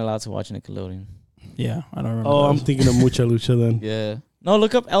 Louis wasn't allowed to watch Nickelodeon. Yeah, I don't remember. Oh, I'm those. thinking of Mucha Lucha then. Yeah. No,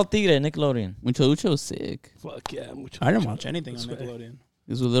 look up El Tigre Nickelodeon. Mucha Lucha was sick. Fuck yeah, Mucha I didn't Lucha. watch anything on That's right. Nickelodeon. It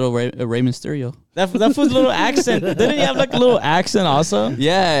was a little Rey Mysterio. That fool's little accent. Didn't he have like a little accent also?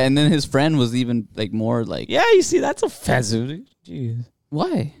 Yeah, and then his friend was even like more like. Yeah, you see, that's offensive. Dude. Jeez.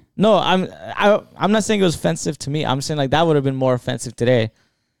 Why? No, I'm not saying it was offensive to me. I'm saying like that would have been more offensive today,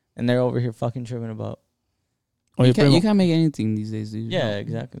 and they're over here fucking tripping about. Oh, You can't make anything these days, dude. Yeah,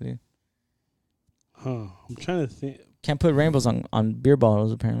 exactly. Huh. I'm trying to think. Can't put rainbows on beer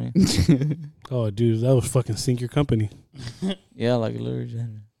bottles apparently. Oh, dude, that was fucking sink your company. Yeah, like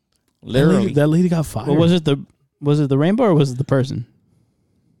literally. That lady got fired. Well, was it the rainbow or was it the person?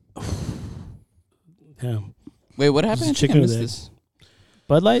 Damn. Wait, what happened? I think I chicken or missed the this.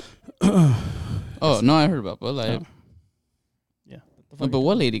 Bud Light. Oh no, I heard about Bud Light. Yeah. No, but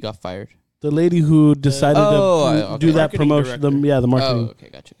what lady got fired? The lady who decided to okay. do that Marketing promotion. The director. marketing. Oh, okay,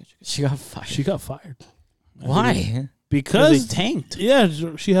 gotcha. She got fired. She got fired Why? because they tanked. yeah,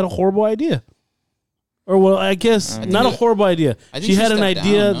 she had a horrible idea. Or well, I guess I not a think horrible idea. I think She had an stepped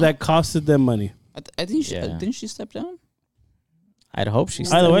idea down, no? that costed them money. I think she Yeah. didn't she step down? I'd hope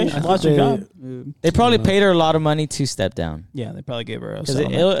she's. Either way, I she thought lost her they- job. They probably paid her a lot of money to step down Yeah, they probably gave her a because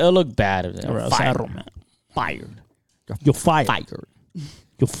settlement. it'll look bad. If Or a fired. settlement. Fired. You're fired. Fired.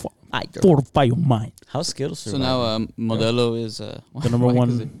 You're fortify your mind. How Skittles So survive? now Modelo is The number why? 'Cause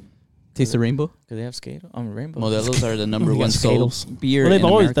one. it Taste the rainbow. Because they have Skittles. Rainbow. Modelos are the number You got one sold Skittles. beer Well, in they've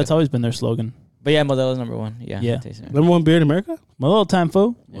always America. that's always been their slogan. But yeah, Modelo's number one. Yeah. Yeah. Taste it. Number one beer in America. My little time,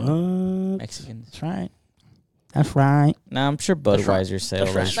 fool. What? Mexicans. That's right. That's right. Nah, I'm sure Budweiser sale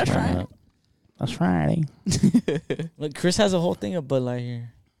rates That's went right. up. That's right. Look, Chris has a whole thing of Bud Light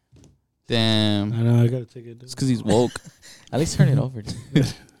here. Damn. I know. I gotta take it. It's because he's woke. At least turn it over. To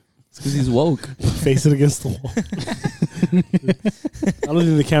It's because he's woke. Face it against the wall. I don't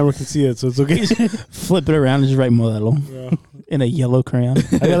think the camera can see it, so it's okay. Flip it around and just write Modelo Yeah. in a yellow crayon. I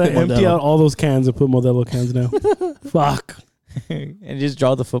gotta empty Modelo. out all those cans and put Modelo cans now. Fuck. and just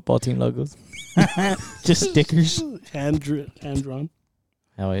draw the football team logos. Just stickers. Hand drawn.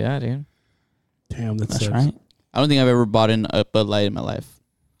 Hell yeah, dude. Damn, that That's sucks. right. I don't think I've ever bought in a Bud Light in my life.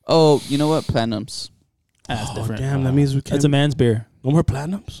 Oh, you know what? Platinums. That's Oh, different. damn, that means we can't. That's a man's beer. No more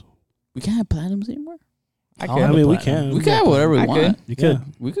platinums. We can't have platinums anymore. I'll I have a mean, we platinum. can. We can have whatever we I want. You Yeah. could.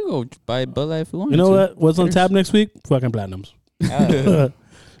 We could go buy Bud Light if we want. You know to. what? What's on Cheers. tap next week? Fucking platinums.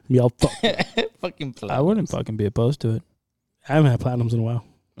 Me all Fucking I wouldn't fucking be opposed to it I haven't had platinums in a while.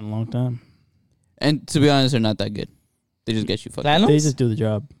 in a long time. And to be honest, they're not that good. They just get you fucked. Platinums? They just do the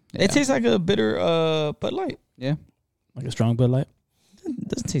job. Yeah. It tastes like a bitter Bud Light. Yeah. Like a strong Bud Light. It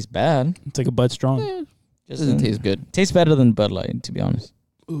doesn't taste bad. It's like a Bud Strong. It Just doesn't taste good. Tastes better than Bud Light, to be honest.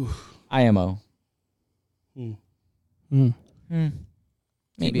 IMO. Mm. Mm.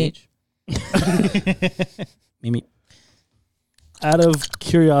 Maybe. Mimi. Out of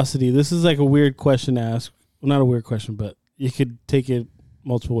curiosity, this is like a weird question to ask. Well, not a weird question, but you could take it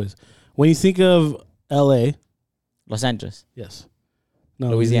multiple ways. When you think of L.A., Los Angeles. yes. No,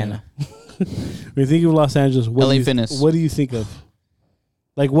 Louisiana. When you think of Los Angeles, what LA do you, Fitness. What do you think of?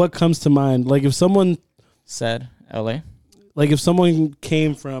 Like, what comes to mind? Like, if someone Said LA.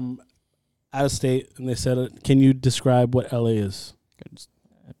 came from out of state and they said, "Can you describe what LA is?"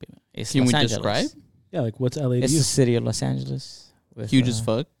 It's Can Los we Angeles. describe? Yeah, like what's LA to It's you? the city of Los Angeles. With, Huge as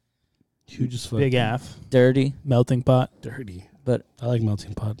fuck. Huge as fuck. Big AF. Dirty, Melting pot. dirty. But I like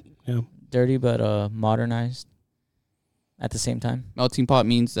melting pot. Yeah. dirty, but modernized at the same time. Melting pot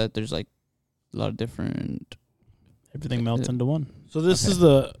means that there's like a lot of different. Everything melts into one. So this is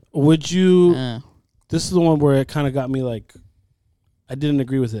the. Would you? This This is the one where it kind of got me like. I didn't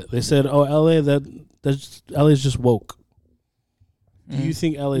agree with it. They said, "Oh, LA, that's LA's just woke." Do you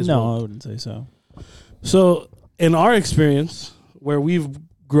think LA's No, woke? I wouldn't say so. So, in our experience, where we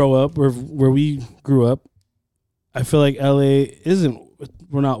grow up, where we grew up, I feel like LA isn't.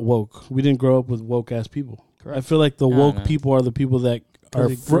 We're not woke. We didn't grow up with woke ass people. Correct. I feel like the No, woke no. people are the people that are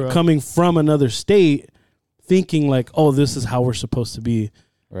they grew up- coming from another state, thinking like, "Oh, this is how we're supposed to be,"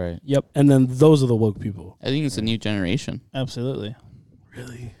 Right. Yep. and then those are the woke people. I think it's a new generation. Absolutely.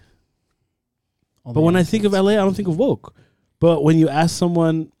 Really? All But the when I young think of kids. LA, I don't think of woke. But when you ask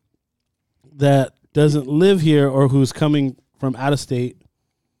someone that doesn't live here or who's coming from out of state,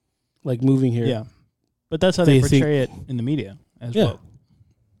 like moving here, Yeah. But that's how they They think- portray it in the media as Yeah. well.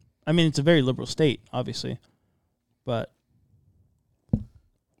 I mean, it's a very liberal state, obviously. But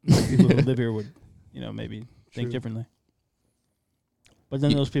people who live here would, maybe think True. differently. But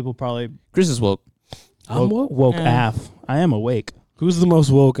then Ye- those people probably Chris is woke. I'm woke. woke Yeah. AF. I am awake. Who's the most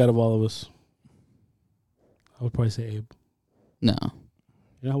woke out of all of us? I would probably say Abe. No.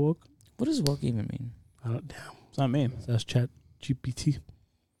 You're not woke? What does woke even mean? I don't. Damn. It's not me. That's Chat GPT.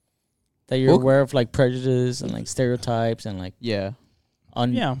 That you're Woke? aware of like prejudice and like stereotypes and like Yeah.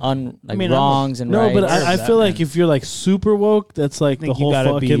 Yeah. like mean, I'm wrongs and No, rights. but aware of I that, feel like man. if you're like super woke, that's like I think the whole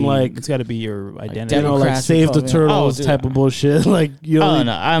gotta fucking be, like it's got to be your identity. you know, like Democrats, save the Republican- turtles Oh, dude. type of bullshit. Like you Oh know,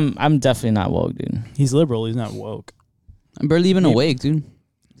 no, I'm definitely not woke, dude. He's liberal. He's not woke. I'm barely even Maybe. awake, dude.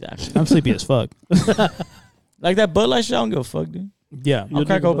 Exactly. I'm sleepy as fuck. Like that Bud Light shit, I don't give a fuck, dude. Yeah. You'll I'll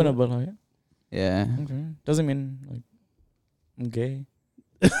crack drink a open a Bud Bud Light. Yeah. Okay. Doesn't mean like I'm gay.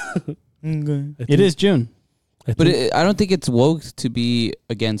 Okay. It is June. But I don't think it's woke to be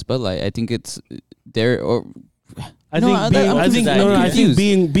against Bud Light. I think it's there or I No, think I'm being, I think confused. no, no, I'm I think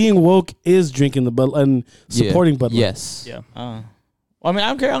confused. being woke is drinking the Bud and supporting Bud Light. Yes. Yeah. Well, I mean, I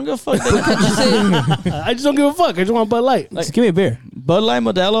don't care. I don't give a fuck. I just don't give a fuck. I just want Bud Light. Just give me a beer. Bud Light,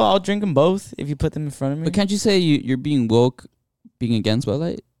 Modelo, I'll drink them both if you put them in front of me. But can't you say you're being woke, being against Bud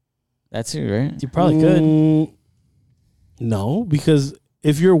Light? That's it, right? You probably could. No, because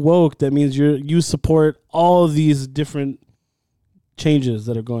if you're woke, that means you support all of these different changes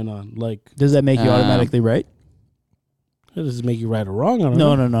that are going on. Like, Does that make you automatically right? does it make you right or wrong? I don't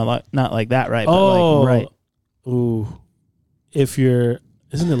No, know. no, not like that, right? Oh, But like, right. Ooh,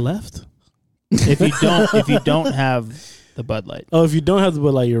 isn't it left? If you don't have the Bud Light, Oh, if you don't have the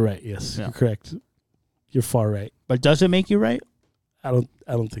Bud Light, you're right. Yes, Yeah. you're correct. You're far right. but does it make you right? I don't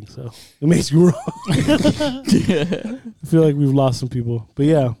think so. It makes you wrong. I feel like we've lost some people, but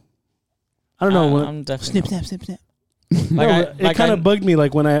yeah, I don't know. when, I'm definitely snip. no, Like it kind of bugged me.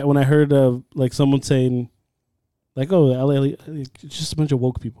 Like when I heard of like someone saying, like, "Oh, LA, it's just a bunch of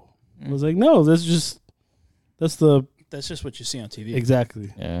woke people." I was like, "No, that's the That's just what you see on TV.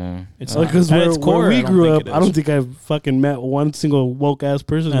 exactly." Yeah. It's Because at its core, where we I don't grew think up, it I don't is. think I've fucking met one single woke ass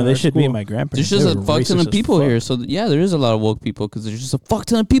person. No, in they our should be school. my grandparents. There's just They a were fuck ton racist of as people fuck. here. So yeah, there is a lot of woke people because there's just a fuck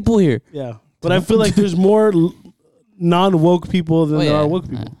ton of people here. Yeah, but I feel like there's more non-woke people than Oh, there yeah. are woke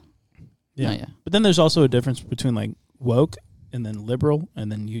people. Yeah. Oh, yeah. But then there's also a difference between like woke and then liberal,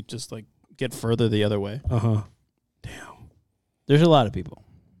 and then you just like get further the other way. There's a lot of people.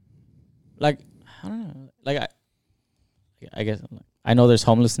 Like, I don't know. Like, I guess I know there's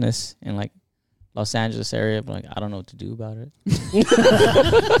homelessness in like Los Angeles area, but like I don't know what to do about it.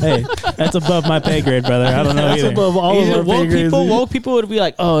 Hey, that's above my pay grade, brother. I don't know That's either. above all of our pay grades. Woke people would be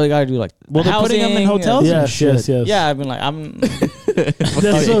like, oh, they gotta do like Well, they're putting them in housing, hotels. Yes, shit. yes. Yeah, I've been like, I'm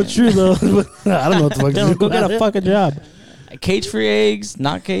That's so true though. I don't know what the fuck. Go get a fucking job. cage-free eggs,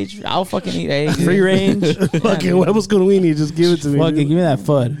 not cage. I'll fucking eat eggs. Free range. Fucking what else gonna we need? Just give it to me. Fuck it, dude. give me that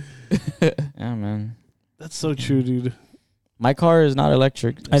FUD. Yeah, man. That's so true, dude. My car is not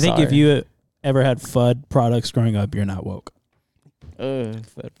electric. I think if Sorry. you ever had FUD products growing up, you're not woke. food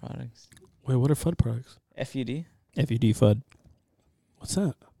products, Wait, what are FUD products? FUD. FUD FUD. What's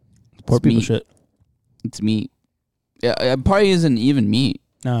that? Poor people meat. shit. It's meat. Yeah, it probably isn't even meat.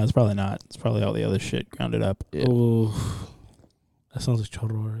 No, it's probably not. It's probably all the other shit grounded up. Yeah. Oh, that sounds like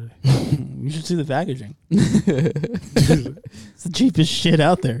chorro already. You should see the packaging. It's the cheapest shit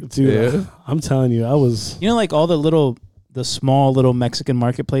out there. Dude, Yeah. I'm telling you, I was. You know, like all the small little Mexican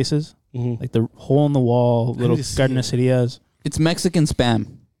marketplaces, Mhm. like the hole in the wall little to see carnicerias. It's Mexican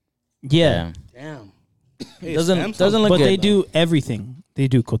spam. Yeah, Damn. Doesn't but look good. they do everything. They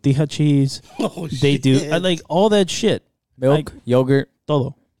do cotija cheese. Oh, They do like all that shit. milk, yogurt.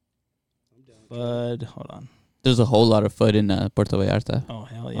 Todo. But hold on. There's a whole lot of food in Puerto Vallarta. Oh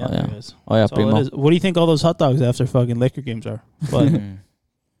hell yeah, Oh, yeah. there is. Oh yeah, That's all it primo. is. What do you think all those hot dogs after fucking liquor games are? Fud, Mm.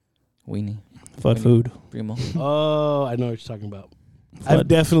 Weenie, fud food. primo. Oh, I know what you're talking about. Fud. I've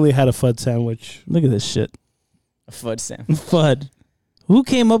definitely had a FUD sandwich. Look at this shit. A fud Sam. Fud. Who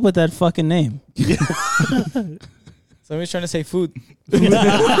came up with that fucking name? Somebody's trying to say food.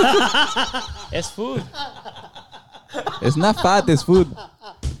 It's food. It's not fat, it's food.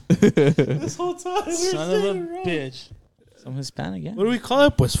 This whole time, Son of a bitch. Some Hispanic, yeah. What do we call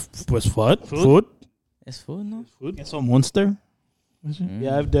it? Was FUD? Food? It's food, no? It's a monster. Mm.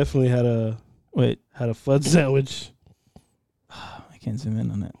 Yeah, I've definitely had a Wait, FUD sandwich. I can't zoom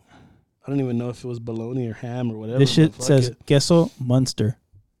in on it. I don't even know if it was bologna or ham or whatever. This shit but fuck says it. queso Munster.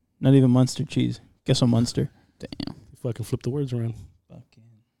 Not even Munster cheese. Queso Munster. Damn. Fucking flip the words around.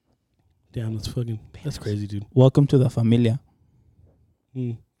 Damn, that's crazy, dude. Welcome to the familia.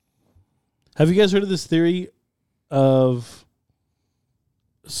 Hmm. Have you guys heard of this theory of?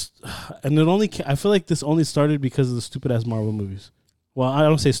 And I feel like this only started because of the stupid ass Marvel movies. Well, I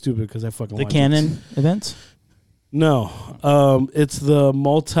don't say stupid because I fucking The watch canon events? No, it's the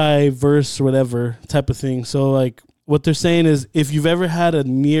multiverse or whatever type of thing. So like what they're saying is if you've ever had a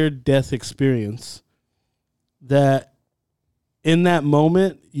near death experience, that in that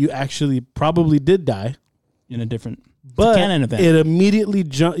moment you actually probably did die, In a different but canon event. it immediately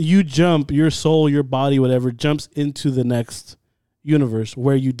your soul, your body, whatever, jumps into the next universe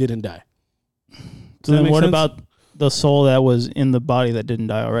where you didn't die. So then make what sense? about the soul that was in the body that didn't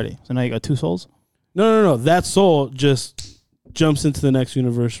die already? So now you got two souls? No. That soul just jumps into the next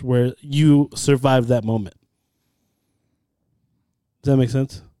universe where you survived that moment. Does that make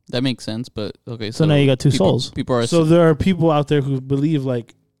sense? That makes sense, but okay. So now you got two souls. People are So there are people out there who believe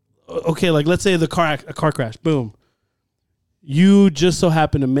like, okay, like let's say a car crash, boom. You just so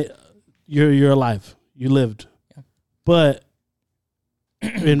happen to you're alive. You lived. Yeah. But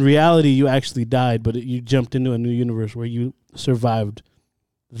in reality you actually died, but you jumped into a new universe where you survived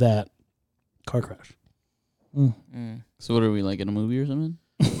that car crash. So what are we, like, in a movie or something?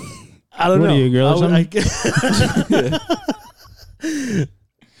 I don't What know. are you, a girl or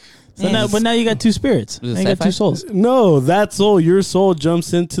But now you got two spirits. Was it Now you got sci-fi? two souls. No, that soul, your soul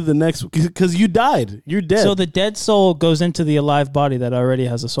jumps into the next because you died. You're dead. So the dead soul goes into the alive body that already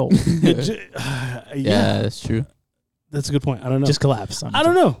has a soul. yeah, That's true. that's a good point. I don't know. Just collapse. I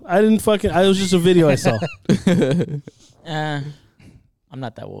don't know. I didn't fucking. I was just a video I saw. I'm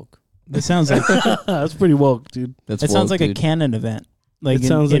not that woke. That sounds like That's pretty woke, dude. That's it sounds woke, like a dude. canon event. Like It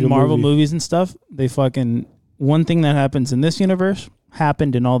sounds like in a Marvel movie. movies and stuff, they fucking one thing that happens in this universe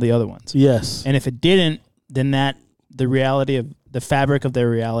happened in all the other ones. Yes, And if it didn't, then the reality of the fabric of their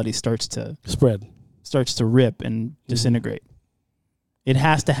reality starts to spread. rip and disintegrate. It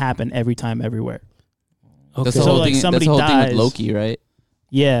has to happen every time, everywhere. Okay. That's the So, whole like, thing. somebody That's the whole thing dies. with Loki, right?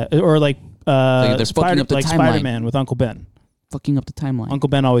 Yeah, or like Like they're fucking up the timeline. Spider-Man with Uncle Ben. Fucking up the timeline. Uncle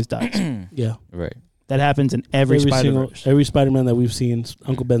Ben always dies. Yeah, Right. That happens in every Spider-Verse. every Spider-Man that we've seen,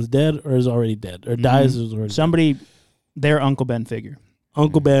 Uncle Ben's dead or is already dead or dies or is already Somebody, their Uncle Ben figure. dead.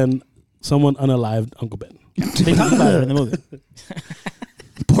 Uncle Ben, someone unalived Uncle Ben. They talk about it in the movie.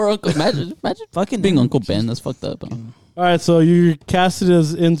 Poor Uncle. Imagine Fucking being Uncle Ben. That's fucked up. Huh? All right, so you're casted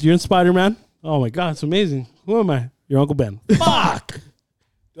as you're in Spider-Man. Oh my God, it's amazing. Who am I? You're Uncle Ben. Fuck.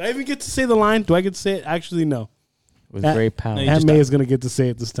 Do I even get to say the line? Do I get to say it? Actually, no. With Aunt- great power. No, you Aunt just May died. is gonna get to say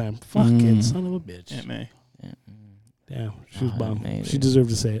it this time. Fuck it, son of a bitch. Aunt May. Damn, she was Oh, bomb. May, She dude. deserved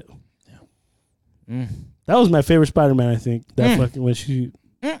to say it. Mm. That was my favorite Spider-Man. I think that fucking when she.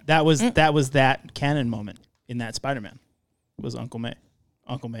 That was that canon moment in that Spider-Man. Was Uncle May.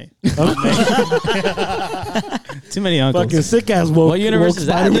 Uncle May. Too many uncles. Fucking sick ass woke. What universe woke is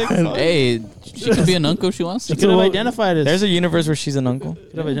that, Nick? Spider-Man. Hey, she could be an uncle if she wants She to. could have woke- identified as. There's a universe where she's an uncle.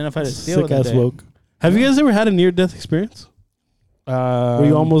 could have identified as Theo Sick that ass day. woke. Have you guys ever had a near-death experience where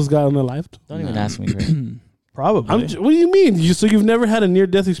you almost got unalived? Don't even ask me. Chris. Probably. What do you mean? So you've never had a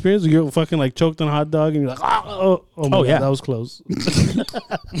near-death experience where you're fucking like choked on a hot dog and you're like, oh my God, yeah. that was close.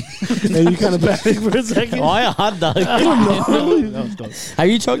 And you kind of panic for a second. Why a hot dog? I don't know. That was close. Have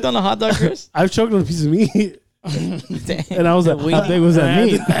you choked on a hot dog, Chris? I've choked on a piece of meat, and I was like, How big was that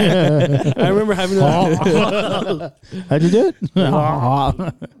meat? I remember having that. How'd you do it?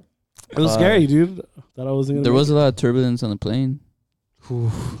 It was scary, dude. Thought I wasn't gonna. There make was a lot of turbulence on the plane.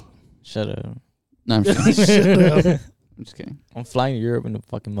 Shut up. No, I'm just kidding. it. I'm just kidding. I'm flying to Europe in a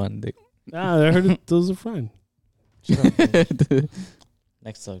fucking month, Dick. Nah, I heard those are fine.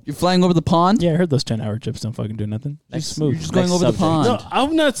 Next subject. You're flying over the pond? Yeah, I heard those 10-hour trips don't fucking do nothing. Next, smooth. You're just going over the pond. No,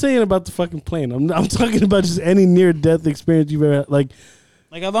 I'm not saying about the fucking plane. I'm talking about just any near-death experience you've ever had. Like,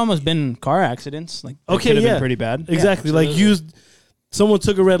 Like I've almost been in car accidents. Like Okay, could have yeah. been pretty bad. exactly. Yeah, like absolutely. someone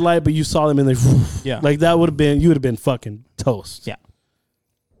took a red light, but you saw them and they, Yeah. like that would have been, you would have been fucking toast. Yeah.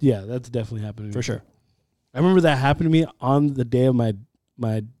 Yeah, that's definitely happened to me. for sure. I remember that happened to me on the day of my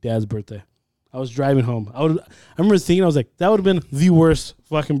dad's birthday. I was driving home. I remember thinking, I was like, that would have been the worst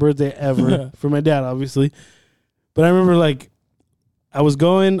fucking birthday ever for my dad, obviously. But I remember like I was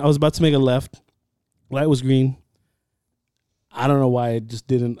about to make a left. Light was green. I don't know why I just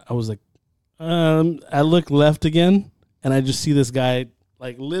didn't. I was like, I look left again and I just see this guy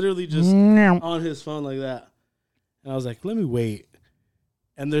like literally just on his phone like that. And I was like, let me wait.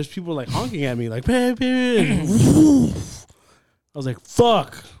 And there's people like honking at me like, baby. I was like,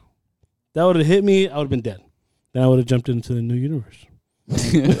 fuck. That would have hit me. I would have been dead. Then I would have jumped into the new universe.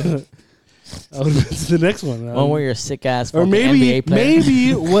 I would have been to the next one. One where you're a sick ass Or fucking maybe, NBA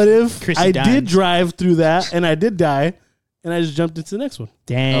player. what if Chrissy I Dimes. did drive through that and I did die and I just jumped into the next one?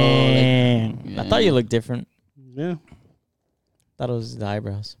 Dang. I thought you looked different. Yeah. Thought it was the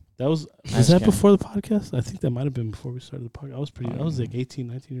eyebrows. That was Nice that guy. before the podcast? I think that might have been before we started the podcast. I was like 18,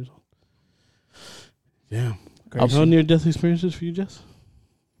 19 years old. Damn. Crazy. No near-death experiences for you, Jess?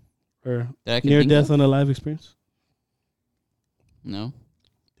 Or That I can think near-death of? unalive experience? No.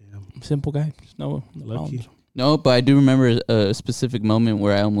 Damn. Simple guy. Just no Lucky. No, but I do remember a specific moment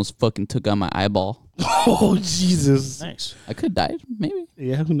where I almost fucking took out my eyeball. Oh, Jesus. Nice. I could have died, maybe.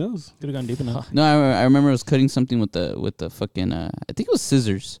 Yeah, who knows? Could have gone deep enough. No, I remember I was cutting something with the fucking I think it was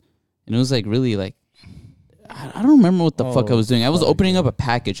scissors, and it was like really like I don't remember what the fuck I was doing. I was fuck. opening up a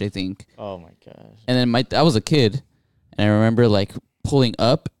package, I think, Oh my gosh. and then I was a kid, and I remember like pulling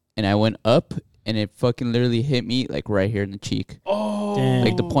up, and I went up, and it fucking literally hit me like right here in the cheek, Oh. Damn.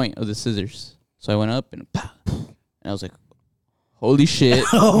 like the point of the scissors. So I went up and pow, and I was like, "Holy shit!"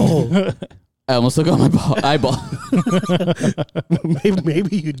 Oh. I almost took out my eyeball.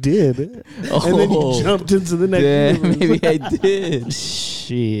 maybe you did. Oh, And then you jumped into the next yeah, universe. maybe I did.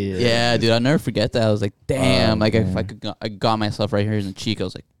 Shit. Yeah, dude, I'll never forget that. I was like, damn, like if I got myself right here in the cheek, I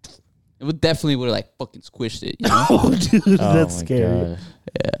was like, it would definitely would have like fucking squished it, you know? Oh, dude, Oh that's my scary. God.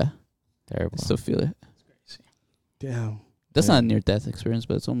 Yeah, Terrible. I still feel it. Damn. That's not a near death experience,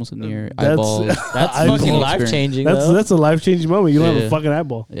 but it's almost a near That's- eyeball. That's Eyeball fucking experience. life changing. That's a life changing moment. You don't have Yeah. a fucking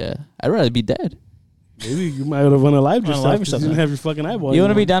eyeball. Yeah, I'd rather be dead. Maybe you might have unalived Unalive yourself. 'Cause yourself, You didn't man. have your fucking eyeball. You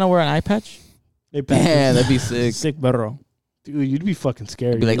want to be anymore. down to wear an eye patch? Hey, Pat, Man, that'd be sick. Sick burro. dude, you'd be fucking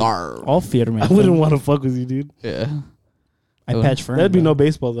scary. I'd be like, dude. "Arr." All theater man. I wouldn't want to fuck with you, dude. Yeah. I patch firm. That'd be bro. no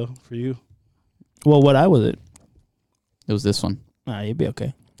baseball though for you. Well, what eye was it? It was this one. Nah, you'd be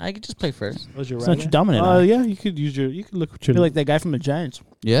okay. I could just play first. Was your It's not your dominant Oh eye. yeah, you could use your. You could look at your. You're like that guy from the Giants.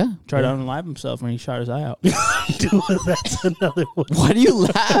 Yeah. Tried to unalive himself when he shot his eye out. dude, that's another one. Why do you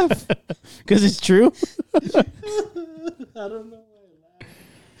laugh? Because it's true. I don't know.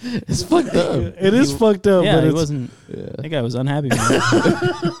 It's fucked up. It is fucked up. Yeah, but he it's, wasn't. Yeah. That guy was unhappy. Man.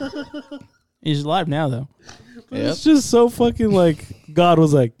 He's alive now, though. It's just so fucking like God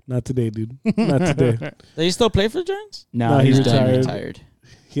was like, not today, dude, not today. Do you still play for the Giants? No, Nah, he's he's done. retired.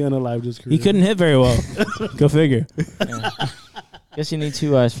 He unalived his career. He couldn't hit very well. Go figure. Yeah. Guess you need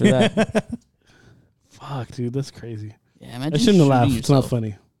 2 eyes for that. Fuck, dude, that's crazy. Yeah, imagine I shouldn't have shooting laughed. It's not yourself.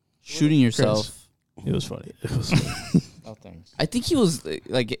 funny. Shooting yourself. It was funny. It was. Oh, thanks. I think he was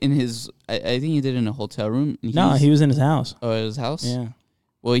like in his. I think he did it in a hotel room. and No, he was in his house. Oh, at his house. Yeah.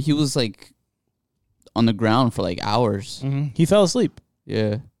 Well, he was like on the ground for like hours. Mm-hmm. He fell asleep.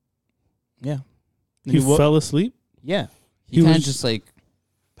 Yeah. Yeah. He wo- fell asleep, Yeah. He, He kind of was- just like.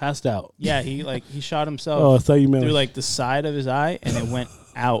 passed out. Yeah. He shot himself Oh, I thought you meant through like the side of his eye, and it went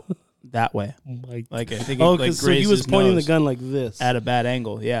out that way. like Like I think it oh, like so he grazed was his pointing the nose gun like this. at a bad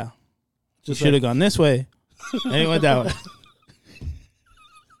angle. Yeah. Just Should have like, gone this way. And it went that way.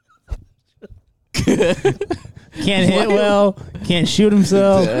 Can't hit well. Can't shoot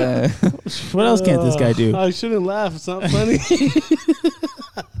himself. What else can't this guy do? I shouldn't laugh. It's not funny.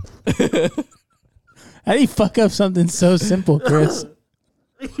 How do you fuck up something so simple, Chris?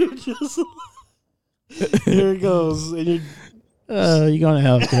 Here it goes, and You're going to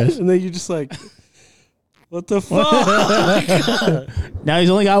hell, Chris. then you're just like, what the fuck? Now he's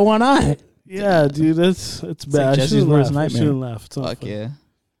only got one eye. Yeah, dude, it's like bad. I Jesse's shouldn't worst laugh. I nightmare. shouldn't laugh. It's not Fuck funny. yeah.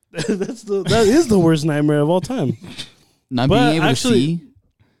 that is the worst nightmare of all time. Not But being able actually- to see.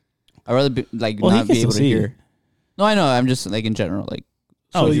 I'd rather be like Well, he not can be able to still see. hear. No, I know. I'm just like in general. Like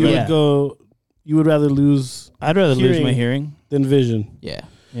So Oh, you yeah. would go. You would rather lose I'd rather lose Hearing. my hearing. than vision. yeah.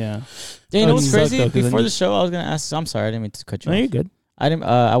 Yeah. Yeah, you know what's Suck, crazy? though, 'cause then Before you- the show, I was gonna ask. I'm sorry, I didn't mean to cut you No, off. you're good. I didn't.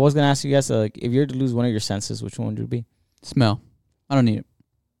 I was gonna ask you guys like, if you were to lose one of your senses, which one would it be? Smell. I don't need it.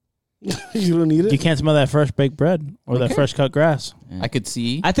 You don't need it. You can't smell that fresh baked bread or that Okay. fresh cut grass. Yeah. I could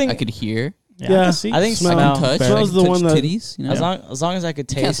see. I think- I could hear. Yeah. Yeah. I can see. I think Smell. I smell. can touch. Smells I can the touch one that- titties. You know? As long as I could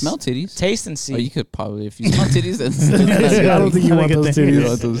You taste. can't smell titties. Taste and see. Oh, you could probably if you smell titties. I don't think you want those You titties.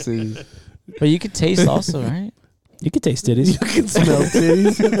 want those titties. But you could taste also, right? You could taste titties. You can smell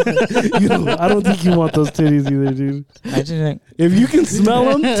titties. I don't think you want those titties either, dude. Imagine like, If you can smell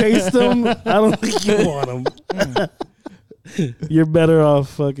them, taste them, I don't think you want them. You're better off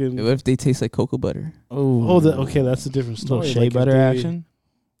fucking. What if they taste like cocoa butter, Oh, okay, that's a different little story. shea Like if butter they- action.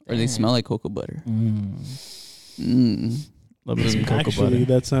 or they smell like cocoa butter? Mm. Love me some cocoa Actually, butter.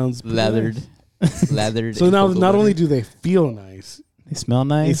 that sounds pretty Lathered, nice. lathered. So in now, cocoa not butter. only do they feel nice, They smell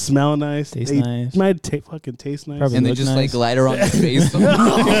they nice. smell nice, Taste they nice. might fucking taste nice. Probably and they look just nice. like light around your face.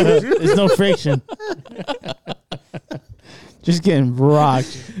 There's no friction. Just getting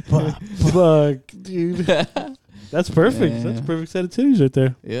rocked. Fuck, dude. That's perfect. Yeah. That's a perfect set of titties right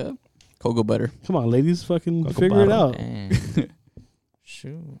there. Yeah, cocoa butter, Come on, ladies, fucking Cocoa figure it bottle. out. damn.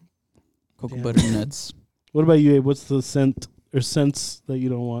 Shoot. cocoa Damn. butter nuts. What about you, Abe? What's the scent or sense that you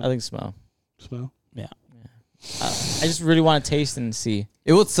don't want? I think smell. Smell. I just really want to taste and see.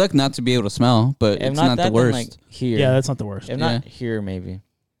 It would suck not to be able to smell, but If it's not not that, the worst. then like here. Yeah, that's not the worst. If Yeah. not here, maybe.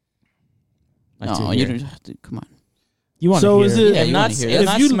 Like to no, you here. don't. Dude, come on. You want So to is hear. it- Yeah, If you not, wanna hear if that.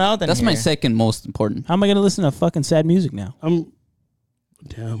 not If you- smell, then That's my hear. second most important. How am I going to listen to fucking sad music now?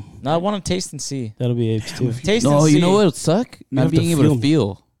 Damn. No, I want to taste and see. That'll be Abe's too. Taste No, and see. you know what would suck? Not have to being able feel to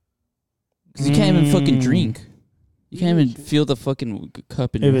feel. Because you can't even fucking Mm. drink. You can't even feel the fucking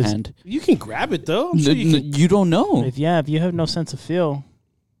cup in If your it's- hand. You can grab it though. I'm, sure you can- You don't know. If you have no sense of feel,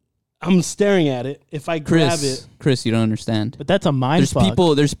 I'm staring at it. If I grab Chris, it, Chris, you don't understand. but that's a mind There's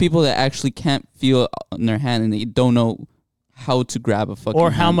fuck. there's people that actually can't feel in their hand and they don't know how to grab a fucking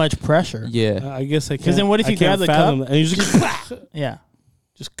or how hand. much pressure. Yeah. I guess I can't. 'Cause then what if I you can't grab the fathom cup? that. And you just Yeah.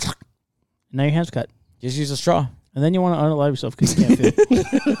 Just now your hand's cut. Just use a straw. And then you want to unalive yourself because you can't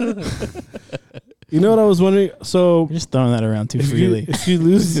feel. You know what I was wondering? So You're just throwing that around too freely. if you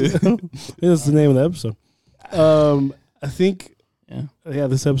lose, that's the name of the episode. I think,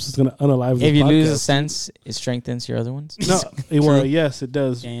 this episode's gonna unalive. If this you lose a podcast. sense, it strengthens your other ones. No, well, yes, it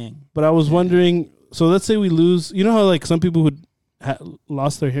does. Dang. But I was wondering. So let's say we lose. You know how like some people who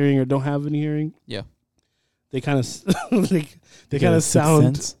lost their hearing or don't have any hearing. Yeah. They kind of they Get kind a of sixth sound.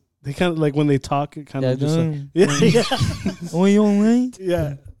 sense. They kind of like when they talk. It kind of just like, Oh, you alright?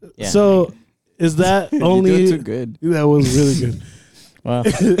 yeah. Yeah. So is that You're only? doing too good. That was really good. Well,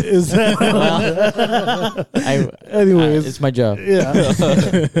 Is that? Anyways, it's my job. yeah.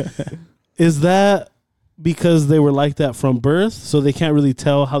 Is that because they were like that from birth, so they can't really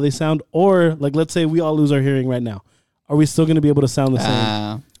tell how they sound, or like let's say we all lose our hearing right now, are we still going to be able to sound the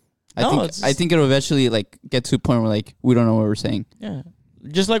same? I it's think it'll eventually like get to a point where like we don't know what we're saying. Yeah.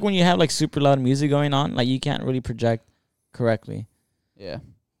 Just like when you have like super loud music going on, like you can't really project correctly. Yeah.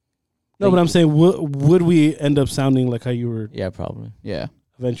 No, but I'm saying, would we end up sounding like how you were Yeah, probably. Yeah.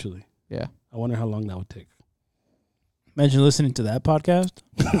 eventually? Yeah. I wonder how long that would take. Imagine listening to that podcast.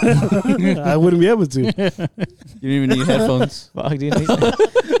 I wouldn't be able to. You don't even need headphones. Fuck, dude.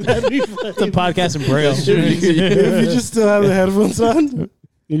 The podcast in Braille. If you just still have the headphones on,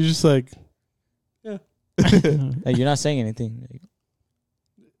 you're just like, Like, you're not saying anything.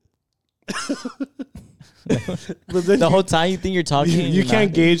 but then The whole time you think you're talking. you and you're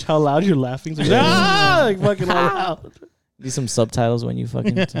can't not. gauge how loud you're laughing. So you're like, like fucking all loud. Need some subtitles when you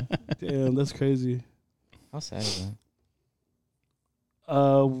fucking. Damn, that's crazy. How sad is that?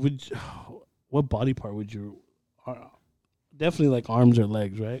 What body part would you? Definitely like arms or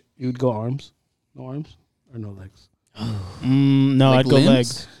legs, right? You would go arms, no arms or no legs. No, Like I'd go limbs?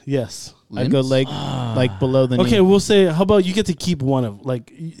 legs. Yes. I'd go leg, like below the knee. Okay, we'll say. How about you get to keep one of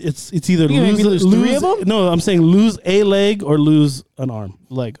like it's either You gonna make me lose three of them? No, I'm saying lose a leg or lose an arm,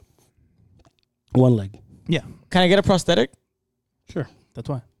 leg. one leg. Can I get a prosthetic? Sure, That's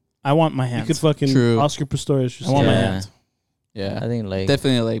why. I want my you hands. could fucking True. Oscar Pistorius. Just I want my Yeah. hands. Yeah. I think like.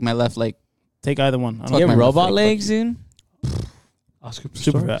 Definitely like my left leg. Take either one. I Fuck don't You my have left robot leg, legs, dude? Oscar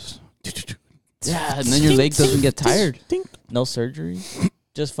super Pistorius. fast. Yeah, and then your leg doesn't get tired. No surgery.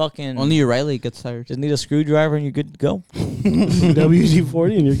 Just fucking. Only your right leg gets tired. Just need a screwdriver and you're good to go.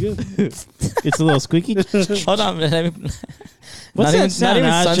 WD-40 and you're good. It's a little squeaky. Hold on. Let me. What's that sound?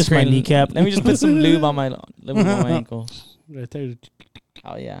 Nah, it's just my kneecap. Let me just put some lube on my ankle. Right there.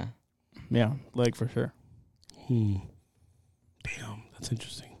 Oh yeah. Yeah, leg for sure. Damn, that's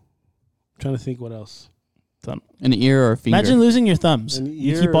interesting. I'm trying to think what else. An ear or a finger. Imagine losing your thumbs. An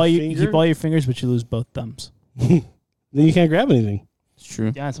You ear keep or all finger? you keep all your fingers, but you lose both thumbs. Then you can't grab anything. It's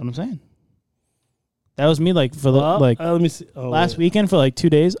true. Yeah, that's what I'm saying. That was me. Like for the Well, like let me see. Oh, last wait. weekend for like 2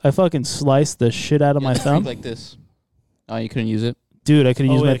 days. I fucking sliced the shit out of my thumb, like this. Oh, you couldn't use it. dude. I could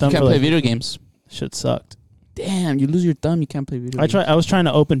have Oh, used wait, my you thumb You can't for play like video games. shit sucked. Damn, you lose your thumb. You can't play video games. I was trying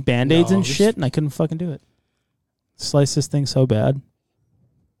to open band-aids No, and this- shit, and I couldn't fucking do it. Sliced this thing so bad.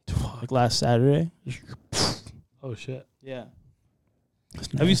 Like last Saturday. Oh shit. Yeah.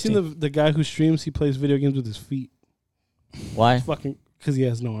 Have you seen the guy who streams? He plays video games with his feet. Why? Fucking because he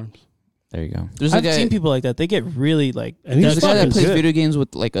has no arms. There you go. There's a I've guy, seen people like that. They get really like. And he's there's a guy that fucking plays good. video games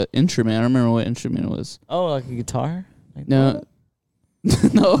with like an instrument. I don't remember what instrument it was. Oh, like a guitar? Like No.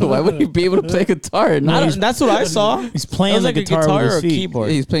 No, why would he be able to play guitar? No, that's what I saw. He's It playing was the like a guitar, guitar with or his a feet. keyboard.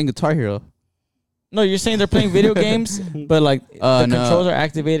 he's playing Guitar Hero. No, you're saying they're playing video games, but like the No. controls are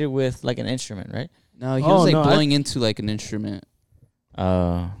activated with like an instrument, right? No, he Oh, was like no, blowing into like an instrument.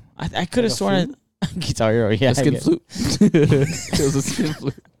 I could have a sworn Guitar Hero. Yeah, A skin I get- flute. It was a skin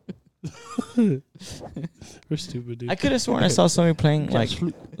flute. We're stupid, dude. I could have sworn I saw somebody playing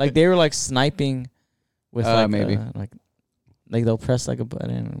like they were like sniping with like maybe. like they'll press like a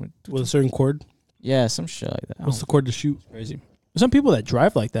button. With a certain chord. Yeah, some shit like that. What's the chord to shoot? Crazy. There's some people that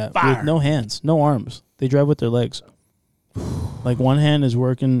drive like that Fire. with no hands, no arms. They drive with their legs. Like one hand is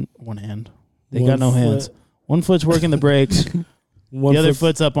working. One hand. They One got no hands. foot. One foot's working the brakes. One the other foot-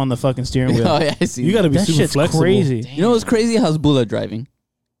 foot's up on the fucking steering wheel. Oh yeah, I see. You got to be That super shit's flexible. crazy. You know what's crazy? How's bullet driving?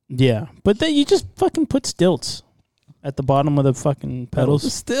 Yeah, but then you just fucking put stilts at the bottom of the fucking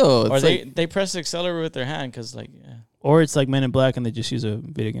pedals, Still, Or it's like, they press the accelerator with their hand because like yeah. or it's like Men in Black and they just use a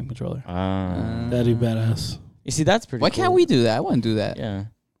video game controller. That'd be badass. You see, that's pretty. why cool. can't we do that? I want to do that. Yeah.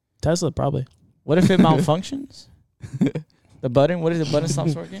 Tesla probably. What if it malfunctions? The button. What if the button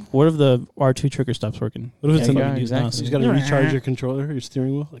stops working? What if the R2 trigger stops working? What if it's Yeah, an yeah, you exactly. just got to recharge your controller, your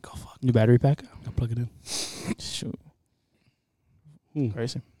steering wheel? Like, oh fuck, New battery pack? I'll plug it in. Shoot.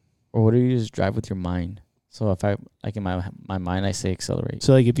 Crazy. Or what do you just drive with your mind? So if I like in my mind I say accelerate.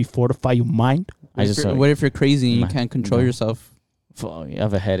 So like if you fortify your mind, I just What if you're crazy and you My- can't control no. yourself You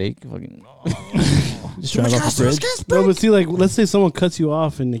have a headache. Fucking. Just drive off the bridge. No, but see, like, let's say someone cuts you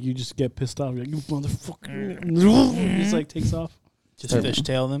off and like, you just get pissed off. You're like, you motherfucker. Just like takes off. Just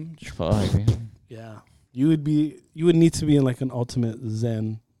fishtail them. Fuck. Yeah. You would need to be in like an ultimate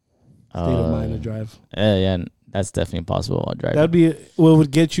zen state of mind to drive. Yeah, that's definitely impossible while driving. That'd be what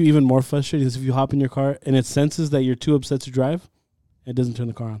would get you even more frustrated is if you hop in your car and it senses that you're too upset to drive, it doesn't turn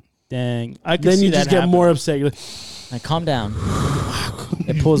the car on. Dang. I could Then see you that just get happen. more upset. You're Like, calm down.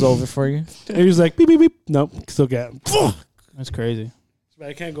 It pulls over for you. and you're just like beep beep beep. Nope, still can't. That's crazy.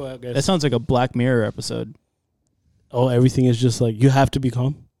 I can't go out, guys. That sounds like a Black Mirror episode. Oh, everything is just like you have to be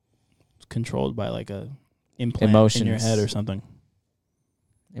calm. It's controlled by like a implant in your Emotions. head or something.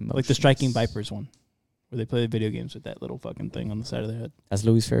 Like the Striking Vipers one, where they play the video games with that little fucking thing on the side of their head. That's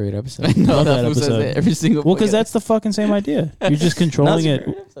Louis' favorite episode. I know Love that that fool says episode. it every single. Well, because fucking- that's the fucking same idea. You're just controlling it.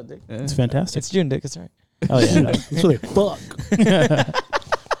 Yeah. It's fantastic. It's June, Dick. It's right. Oh yeah. That's what they fuck.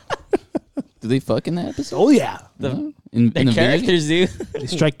 Do they fuck in that episode? Oh yeah, In The the video characters, dude. They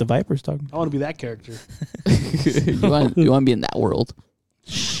strike the Vipers, dog. I want to be that character. game? you want to be in that world?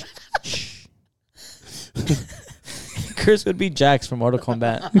 Chris would be Jax from Mortal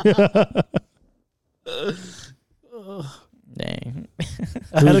Kombat. Dang.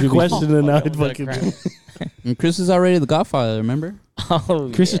 I had a question and now it fucking. And Chris is already the Godfather. Remember?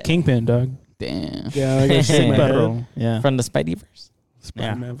 Oh, Chris is Kingpin, dog. Damn. Yeah, I gotta shake my head. Yeah. From the Spideyverse.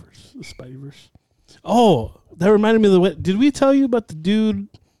 Spider-Man versus the Spideyverse. Oh, that reminded me of the way. Did we tell you about the dude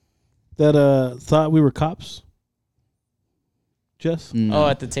that thought we were cops? Jess? No. Oh,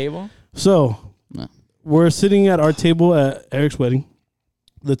 at the table? So, No. we're sitting at our table at Eric's wedding.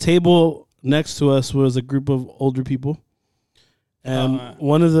 The table next to us was a group of older people. And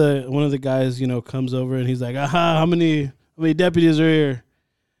one of the guys, comes over and he's like, "Aha, how many deputies are here?"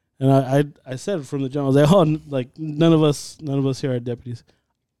 And I said from the jump, I was like, "Oh, like none of us here are deputies."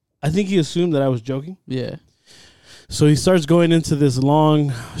 I think he assumed that I was joking. Yeah. So he starts going into this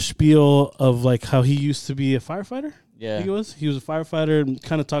long spiel of like how he used to be a firefighter. I Yeah. think it was. He was a firefighter and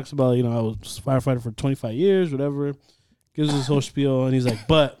kind of talks about, I was a firefighter for 25 years, whatever. Gives us this whole spiel and he's like,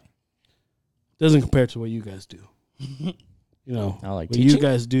 but doesn't compare to what you guys do. I like what you teaching.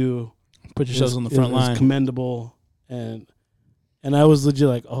 guys do. Put yourselves is- on the front is line. commendable. And I was legit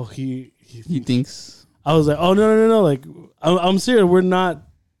like, oh, he thinks. I was like, oh, no. Like, I'm serious. We're not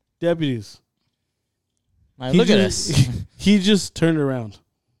deputies. Like, He look at just- us. He just turned around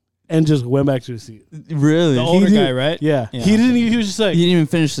and just went back to his seat. Really? The older did- guy, right? Yeah. Yeah. He didn't. He was just like, He didn't even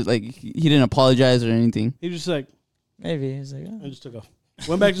finish it. Like he didn't apologize or anything. he was just like, Maybe. He's like, and just took off.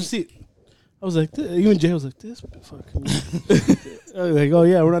 Went back to the seat. I was like, even Jay was like, this fucking. I was like, oh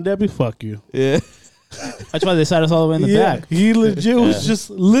yeah, we're not deputies. Fuck you. Yeah. That's why they sat us all the way in the back. He legit was just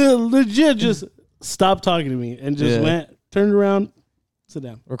legit just stopped talking to me and just went, turned around, sit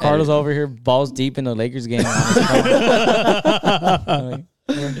down. Ricardo's over here, balls deep in the Lakers game. Like,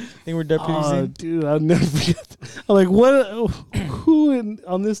 I think we're deputies. Oh, in. dude, I'll never forget. I'm like, what? Who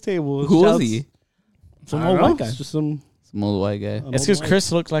on this table? Who was shouts- he? Some I old don't know. white guy. It's just some. Some old white guy. an It's old because white-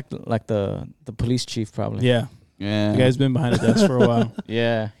 Chris looked like the police chief, probably. Yeah. Yeah. The guy's been behind a desk for a while.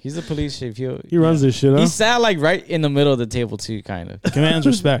 Yeah, he's the police chief. He runs this shit, huh? He sat like right in the middle of the table too, kind of. Commands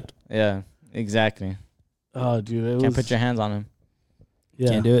respect. Yeah, exactly. Oh, dude, it Can't was, put your hands on him. yeah.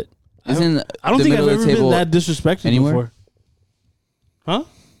 Can't do it. Isn't I don't the think I've middle of ever the been table that disrespected anywhere? before. Huh?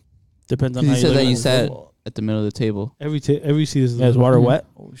 Depends on He how you said look that at you it. sat at the middle of the table. Every seat is. Yeah, is water wet?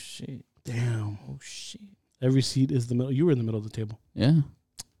 Oh shit. Damn. Oh shit. Every seat is the middle. You were in the middle of the table, Yeah.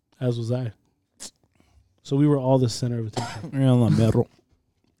 as was I. So we were all the center of attention. You're on the middle.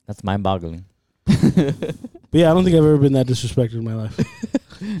 That's mind-boggling. But yeah, I don't think I've ever been that disrespected in my life.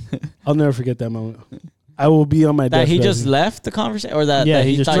 I'll never forget that moment. I will be on my That he deathbed. just left the conversation, or that Yeah, that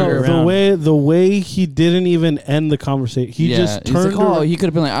he he just thought you turned were around. around. the way he didn't even end the conversation. He just he's turned. like, oh, around. he could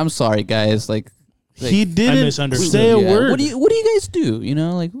have been like, I'm sorry, guys. Like He I didn't misunderstood. say a yeah. word. What do you guys do? You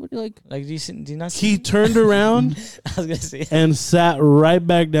know, like what do you like? Like, do you not see? He turned around I was gonna say. and sat right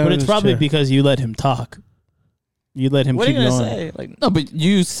back down. But in it's his probably chair. because you let him talk. You let him What are keep you gonna going. say? Like, No, but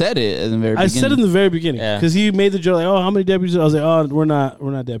you said it in the very I beginning. said it in the very beginning Yeah. because he made the joke like, "Oh, how many deputies?" I was like, "Oh, we're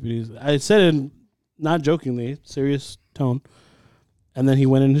not deputies." I said it not jokingly, serious tone, and then he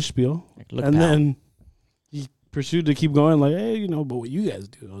went in his spiel, look and pal. then he pursued to keep going like, "Hey, but what you guys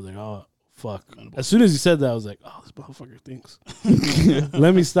do?" I was like, "Oh, fuck!" As soon as he said that, I was like, "Oh, this motherfucker thinks."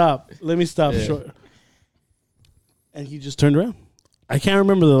 Let me stop. Yeah. Short. And he just turned around. I can't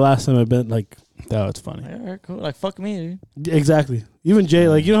remember the last time I've been like. Oh, it's funny. all right, cool. Like, fuck me, dude. Exactly. Even Jay,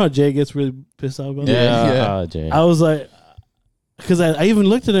 like, you know how Jay gets really pissed off about that? Yeah. Jay. I was like, because I even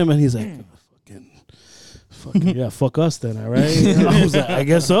looked at him and he's like, fuck, yeah, fuck us then, all right? I was like, I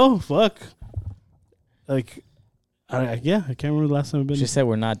guess so. Fuck. Like, I can't remember the last time I've been. She said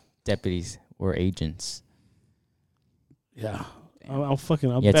we're not deputies, we're agents. Yeah. I'll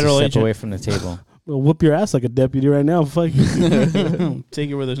fucking, I'll You have to Federal step agent. away from the table. I'll whoop your ass like a deputy right now. Fuck. Take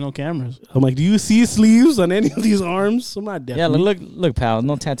it where there's no cameras. I'm like, do you see sleeves on any of these arms? I'm not deputy. Yeah, look, pal.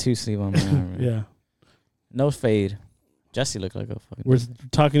 No tattoo sleeve on my arm. Man. Yeah. No fade. Jesse looked like a fucking. We're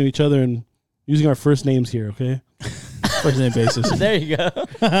talking to each other and using our first names here, okay? First name basis. There you go.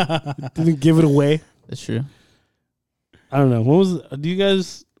 Didn't give it away. That's true. I don't know. When was? Do you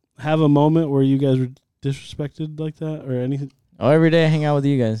guys have a moment where you guys were disrespected like that or anything? Oh, every day I hang out with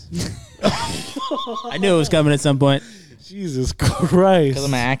you guys I knew it was coming at some point. Jesus Christ! because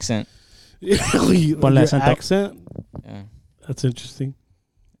of my accent. Your Ponle acento. accent. Yeah. That's interesting.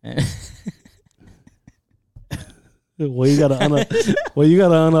 Well, you gotta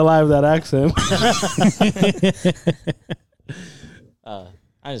unalive that accent.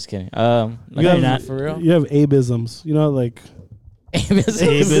 I'm just kidding. You have- not for real. You have abisms. You know, like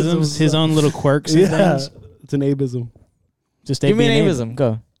Abisms, his own little quirks and yeah, things. it's an abism. Just Give me an being abism.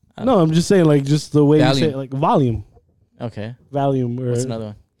 Go. No, I'm just saying, like, just the way you say Valium. it, like volume, Okay. volume, or What's another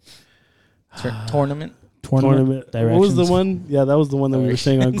one? Tournament. tournament. What was the one? Yeah, that was the one that we were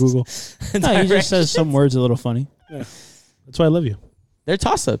saying on Google. No, he just says some words a little funny. That's why I love you. They're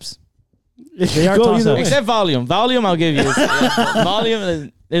toss-ups. They are Go toss-ups. either way. Except volume. Volume, I'll give you.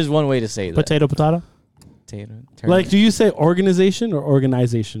 Volume. There's one way to say that. Potato. Potato. Like, do you say organization or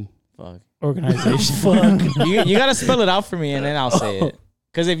organization? Fuck. Organization. Fuck. You gotta spell it out for me and then I'll say it.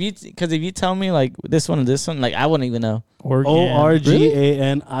 Because if you tell me like this one and this one, like I wouldn't even know.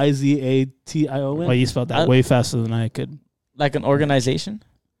 ORGANIZATION. Well, you spelled that way faster than I could. Like an organization.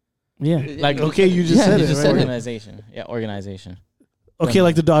 Yeah. Like Okay, you just Yeah, said you it. just Right? said it. organization. Yeah, organization. Okay,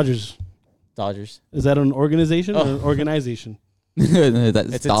 like the Dodgers. Dodgers. Is that an organization or Oh. an organization? That's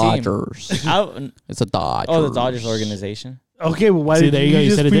It's a team. Dodgers. It's a Dodgers. Oh, the Dodgers organization. Okay, well, why See, did there you, you go, you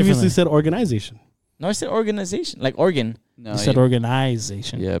just said it previously differently. said organization? No, I said organization. Like organ. No, You said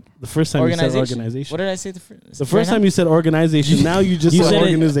organization. Yep. The first time you said Organization. organization. What did I say? The First time you said organization, now you just You said said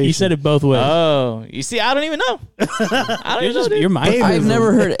organization. it. You said it both ways. Oh, you see, I don't even know. I don't even know. Dude. You're my. I've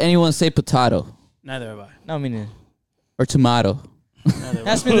never heard anyone say potato Neither have I. No, me neither. or tomato.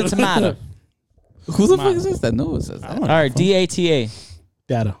 Pass me the tomato. Who the fuck is this that knows says that? All right, DATA.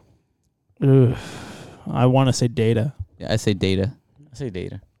 Data. Ugh. I want to say data. Yeah, I say data. I say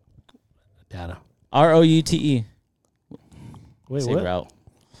data. Data. ROUTE. Wait, Say what? route.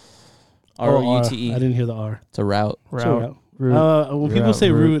 Oh, R. ROUTE. I didn't hear the R. It's a route. It's a route. Route. When people Route,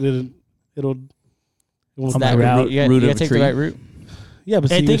 say route. route, it won't It's I'm that route. route. You Route gotta of take the tree. right route. Yeah, but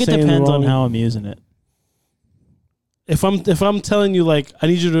see, I think you're it saying the depends on wrong- how I'm using it. If I'm telling you, like, I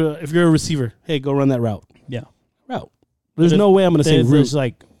need you to, if you're a receiver, hey, go run that route. Yeah. Route. There's But no way I'm gonna say There's route.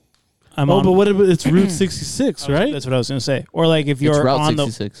 like, I'm Oh, on. but what if it's Route 66, right? That's what I was gonna say. Or like if It's you're Route on the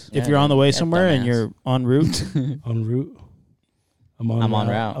 66. if Yeah, you're on the way yeah, somewhere and dumbass. you're en route, On route. I'm I'm on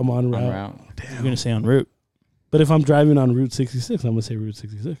route. I'm on On route. route. you're gonna say en route. But if I'm driving on Route 66, I'm gonna say Route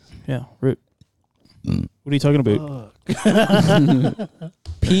 66. Yeah, route. What are you talking about?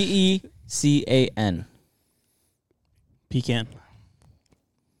 PECAN. Pecan.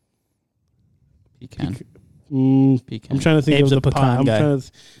 Pecan. I'm trying to think Abe's of a the pecan pie. I'm guy. trying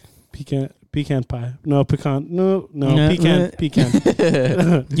to pecan pie. No, pecan. No, No, pecan.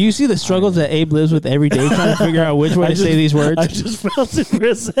 Do you see the struggles that Abe lives with every day trying to figure out which way I to say just- these words? I just felt it for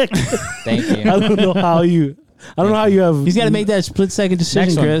a second. Thank I you. don't know how you. I don't know how you have. He's got to make that split second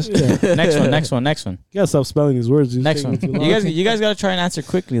decision, Next one. Chris. Yeah. Next one. You gotta stop spelling these words. It's Next one. taking too long. You guys gotta try and answer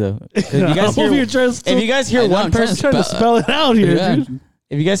quickly though. If you I'm guys over here hear, trying to if you guys hear I know, one I'm trying to person, trying to spell it out here, Yeah. dude.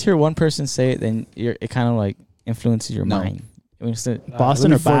 if you guys hear one person say it, then it kind of like influences your No. mind. When you say- Boston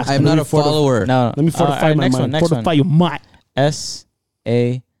let or me for- Boston? I'm not Let a me fortif- follower. No, Let me fortify alright, my next mind. one. Next Fortify your mind.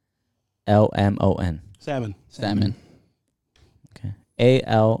 SALMON. Salmon. Salmon.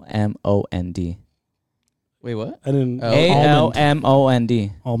 ALMOND. Wait, what? I didn't. Oh.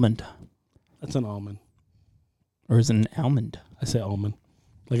 ALMOND. Almond. That's an almond. Or is it an almond? I say almond,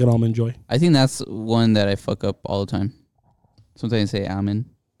 like an almond joy. I think that's one that I fuck up all the time. Sometimes I say almond,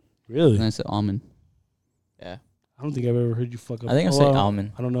 Really? and I say almond. Yeah. I don't think I've ever heard you fuck up. I think I say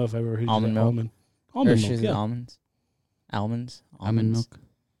almond. I don't know if I've ever heard Almond you say milk. almond. Almond milk. Hershey's Yeah. almonds. Almonds. Almond milk.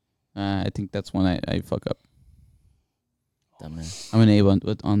 I think that's one I fuck up. Dumbass. I'm an A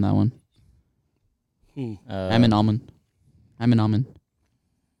on that one. I'm an almond. I'm an almond.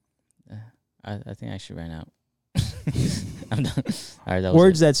 I think I should ran out. I'm done. All right, that was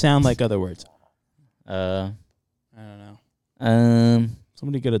Words that sound like other words. it. I don't know.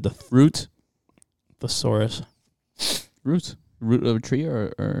 Somebody good at the Fruit. Thesaurus. Roots. Root of a tree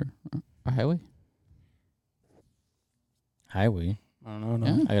or a highway? Highway. I don't know.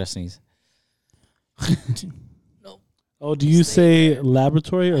 Yeah. I gotta sneeze. Oh, do you say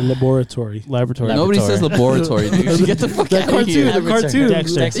laboratory or laboratory? Laboratory. Nobody says laboratory, dude. Get the fuck out of here. The cartoon.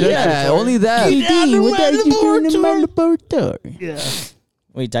 Dexter. Yeah, only that. laboratory. Yeah.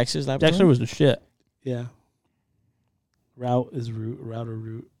 Wait, Dexter's laboratory. Dexter was the shit. Yeah. Route is root. Route or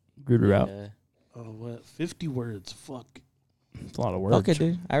root. Good route. Yeah. Oh, what? 50 words. Fuck. It's a lot of words. Okay,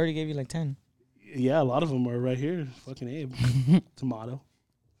 dude. I already gave you like 10. Yeah, a lot of them are right here. Fucking Abe. Tomato.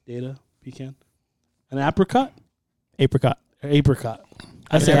 Data. Pecan. An apricot? Apricot. Or apricot.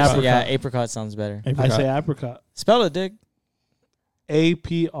 I say Apricot. apricot. Yeah, apricot sounds better. I say apricot. Spell it, Dick.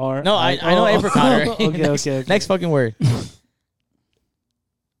 APR. No, I know apricot. Right? Okay, next, okay. Next fucking word.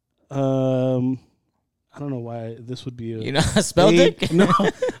 I don't know why this would be a. You know how to spell Dick? No,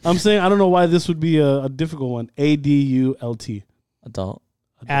 I'm saying I don't know why this would be a difficult one. ADULT. Adult.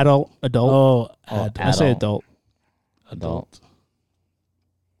 Adult. Adult. Oh, Oh, ad- I say adult. Adult.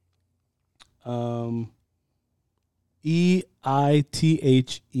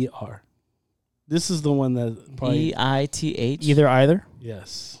 EITHER. This is the one that probably EITH. Either.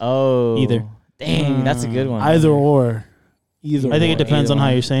 yes. Oh. Either. Dang, that's a good one. Either or. Either. I think it or. depends Either on how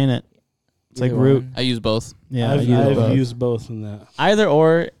one. you're saying it. It's like Either root. one. I use both. Yeah. I've both. used both in that. Either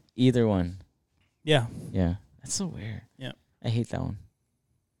or, either one. Yeah. Yeah. That's so weird. Yeah. I hate that one.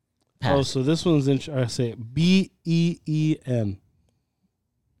 Oh, Pass. so this one's I say BEEN.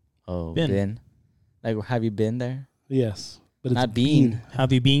 Oh, Been. been. Like, have you been there? Yes, but it's Not bean.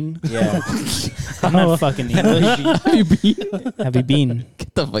 Have you been? Yeah. I'm not fucking English. Have you been? Have you been?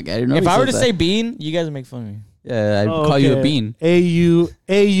 Get the fuck out of here. If I were to say bean, you guys would make fun of me. yeah, I'd Oh, call you a okay. bean.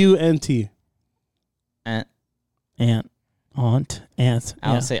 AUNT. Aunt. Aunt. Aunt. Aunt. I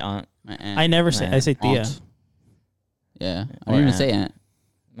don't Yeah. say aunt. My aunt. I never say. I say Thea. Aunt. Yeah, I Or don't even aunt. say aunt.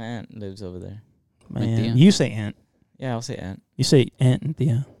 My aunt lives over there. Man, Thea. you say aunt. Yeah, I'll say aunt. You say aunt and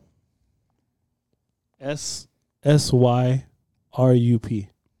Thea. SYRUP.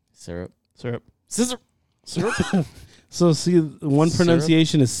 Syrup. Syrup. Scissor. So see, one Syrup?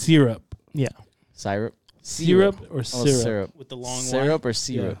 pronunciation is syrup. Yeah. Syrup. Syrup or Oh, syrup? syrup. With the long Syrup or Yeah.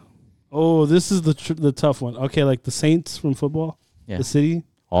 syrup? Oh, this is the tough one. Okay, like the Saints from football, Yeah. the city.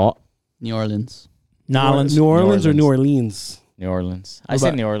 Oh, New Orleans. Nolans. New Orleans or New New Orleans. New Orleans. I What say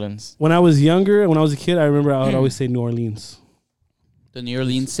about- New Orleans. When I was younger, when I was a kid, I remember I would always say New Orleans. The New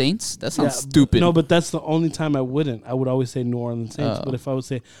Orleans Saints? That sounds Yeah, stupid. No, but that's the only time I wouldn't. I would always say New Orleans Saints. Oh. But if I would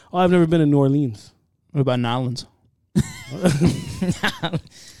say, "Oh, I've never been to New Orleans," What about Nolans?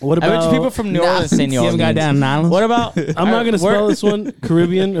 what I bet about you people from New Orleans say New You haven't Orleans. got down Nolans? What about? I'm not gonna spell this one.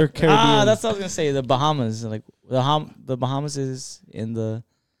 Caribbean or Caribbean? Ah, that's what I was gonna say. The Bahamas, like the Bahamas is in the.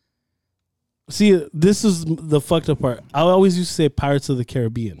 See, this is the fucked up part. I always used to say Pirates of the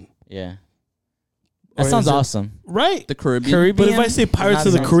Caribbean. Yeah. Or That sounds is it- awesome. Right. The Caribbean. Caribbean. But if I say Pirates Not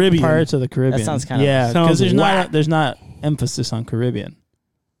of the sounds- Caribbean, Pirates of the Caribbean. That sounds kinda- yeah, Sounds because whack. there's not emphasis on Caribbean.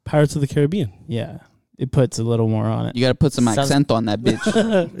 Pirates of the Caribbean. Yeah, it puts a little more on it. You got to put some Sounds- accent on that bitch.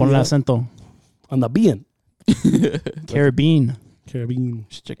 Pon el acento. On the bean. Caribbean. Caribbean.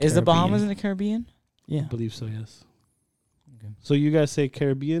 Is the Bahamas in the Caribbean? Yeah. I believe so, yes. Okay. So you guys say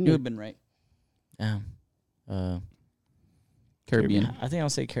Caribbean? You have been right. Yeah. Caribbean. I think I'll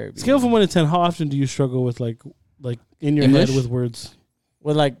say Caribbean. Scale from 1 to 10, how often do you struggle with like in your English? head with words?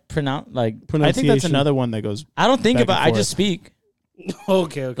 With like pronounce like. I think Pronunciation. that's another one that goes. I don't think Back about. and I forth. just speak.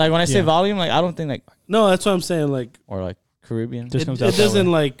 Okay. Like when I say Yeah. volume, like I don't think like No, that's what I'm saying. Like or like Caribbean. Just it, comes it out that doesn't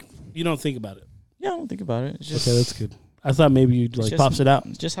way. like you don't think about it. Yeah, I don't think about it. It's just, Okay, that's good. I thought maybe you'd like just- Pops it out.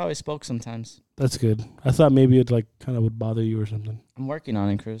 It's just how I spoke sometimes. that's good. I thought maybe it like kind of would bother you or something. I'm working on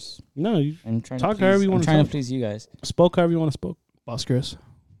it, Chris. No, you I'm trying Talk to please, however you I'm wanna trying talk. to please you guys. spoke however you want to spoke. Boss Chris.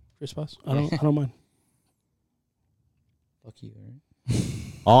 Chris Boss. I don't mind. Fuck you.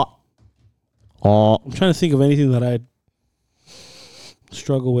 Right? Oh. I'm trying to think of anything that I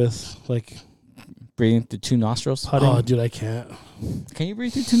struggle with. Like, Breathing through two nostrils. oh, dude, I can't. Can you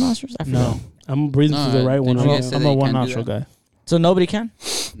breathe through two nostrils? I forgot. No, I'm breathing No, through the right one did you right guys now. say I'm that a you one can't do nostril that? guy. So nobody can.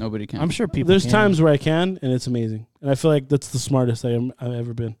 Nobody can. I'm sure people. There's can. times where I can, and it's amazing. And I feel like that's the smartest I've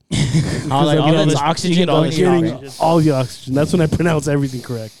ever been. Oh, like I'm all getting this this- oxygen all going this to your Getting brain. all the oxygen. That's when I pronounce everything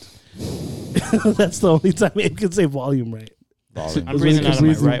correct. That's the only time I can say volume right. Volume. I'm breathing out of my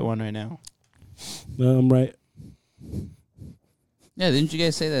Breathing. right one right now. No, I'm right. Yeah, didn't you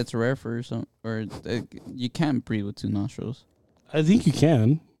guys say that's rare for some, or you can't breathe with two nostrils? I think you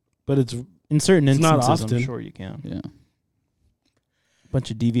can, but it's In certain It's not instances, often. I'm sure you can. Yeah. Bunch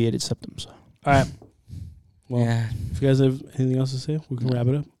of deviated septums. all right. Well, Yeah. if you guys have anything else to say, we can wrap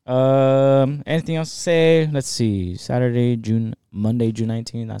it up. Anything else to say? Let's see. Monday, June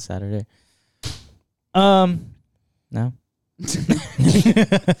 19th, not Saturday. No. What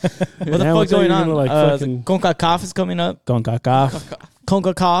the Damn, fuck's going on? Like fucking CONCACAF is coming up. CONCACAF.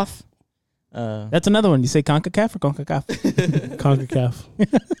 CONCACAF. That's another one. You say CONCACAF or CONCACAF? CONCACAF.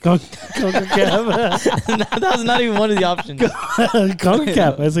 CONCACAF. That was not even one of the options.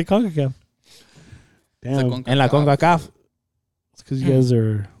 CONCACAF. I say CONCACAF. Damn. And la CONCACAF. It's because you guys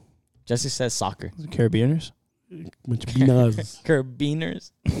are Jesse says soccer. Caribbeaners. bunch of beaners.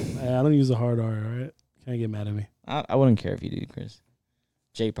 Carabiners. I don't use a hard R, all right? Can't get mad at me. I wouldn't care if you did, Chris.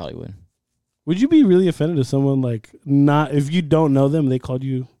 Jay probably would. Would you be really offended if someone, like, not, if you don't know them, they called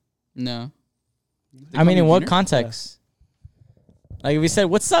you? No. I mean, in what Beaner? context? Like, if he said,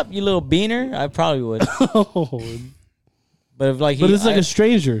 "What's up, you little beaner?" I probably would. But if like, But it's like a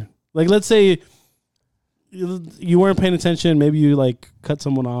stranger. Like, let's say you weren't paying attention. Maybe you like cut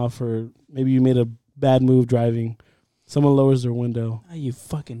someone off, or maybe you made a bad move driving. Someone lowers their window. Oh, you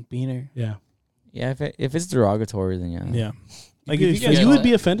fucking beaner. Yeah. yeah, if it's derogatory, then yeah, Yeah. Like, if if you guys you know would that.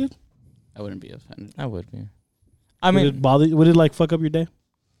 be offended. I wouldn't be offended. I would be. I Would mean, it bother? Would it like fuck up your day?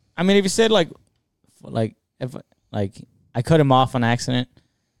 if you said like if like I cut him off on accident,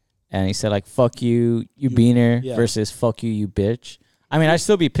 and he said like "fuck you, you beaner" yeah. versus "fuck you, you bitch." I mean, I'd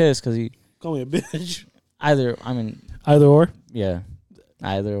still be pissed because he Call me a bitch. either. I mean, Either or. yeah,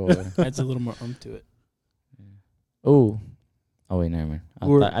 either or. Adds a little more to it. Oh wait, never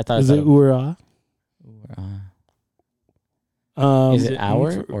mind. I thought is it ooh or ah? Is it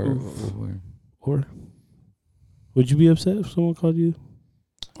our for- or or? Would you be upset if someone called you?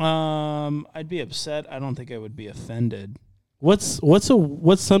 I'd be upset. I don't think I would be offended. What's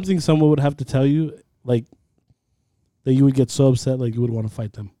something someone would have to tell you, like, that you would get so upset, like you would want to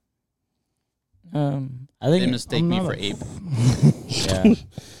fight them? I think They mistake I'm me not for a- ape. yeah. I'm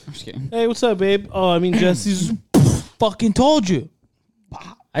just kidding. Hey, what's up, babe? Oh, I mean, Jesse's. Fucking told you.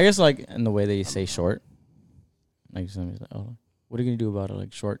 I guess like in the way that you say short, like somebody's like, "Oh, what are you gonna do about it?"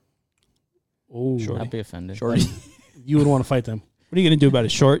 Like short, Oh, I'd be offended. Shorty. you would want to fight them. What are you gonna do about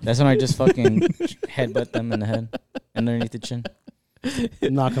it? Short. That's when I just fucking headbutt them in the head, underneath the chin.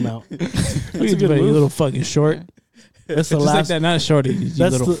 Knock them out. That's a good You move. little fucking short. That's the Just like last. that. Not a shorty. You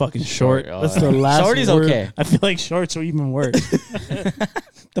That's little the- fucking short. That's the last. Shorty's word. okay. I feel like shorts are even worse.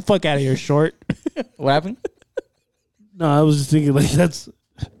 The fuck out of here, short. What happened? No, I was just thinking like that's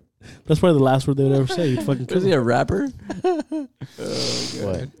probably the last word they would ever say. You'd fucking kill Is he them. a rapper?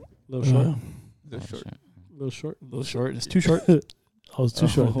 What? Little short. Oh, Short. shit. Little short. A little short. It's too short. I was too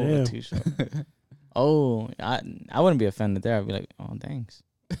short. Oh, Damn. too short. Oh, I wouldn't be offended there. I'd be like, "Oh, thanks."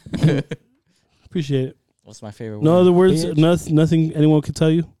 Appreciate it. What's my favorite No word? other words. Bitch. Nothing anyone could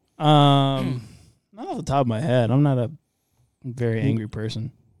tell you. Not off the top of my head. I'm not a very angry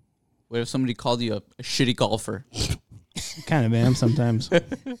person. What if somebody called you a shitty golfer? Kind of am sometimes. I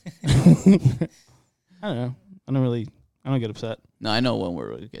don't know. I don't get upset. No, I know one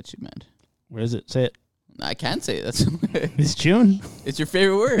word would get you mad. Where is it? Say it. I can't say it. That's It's June. it's your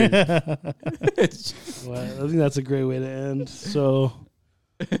favorite word. Well, I think that's a great way to end. So,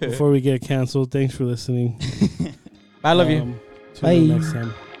 before we get canceled, thanks for listening. I love you. Tune in next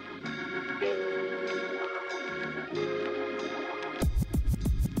time.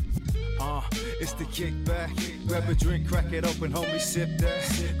 It's the kickback. Grab a drink, crack it open, homie, sip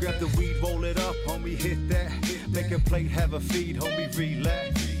that. Grab the weed, roll it up, homie, hit that. Make a plate, have a feed, homie,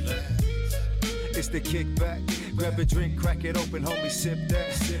 relax. It's the kickback. Grab a drink, crack it open, homie, sip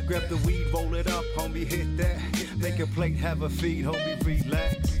that. Grab the weed, roll it up, homie, hit that. Make a plate, have a feed, homie,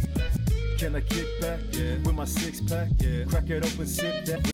 relax. Can I kick back? Yeah. With my six pack? Yeah. Crack it open, sip that.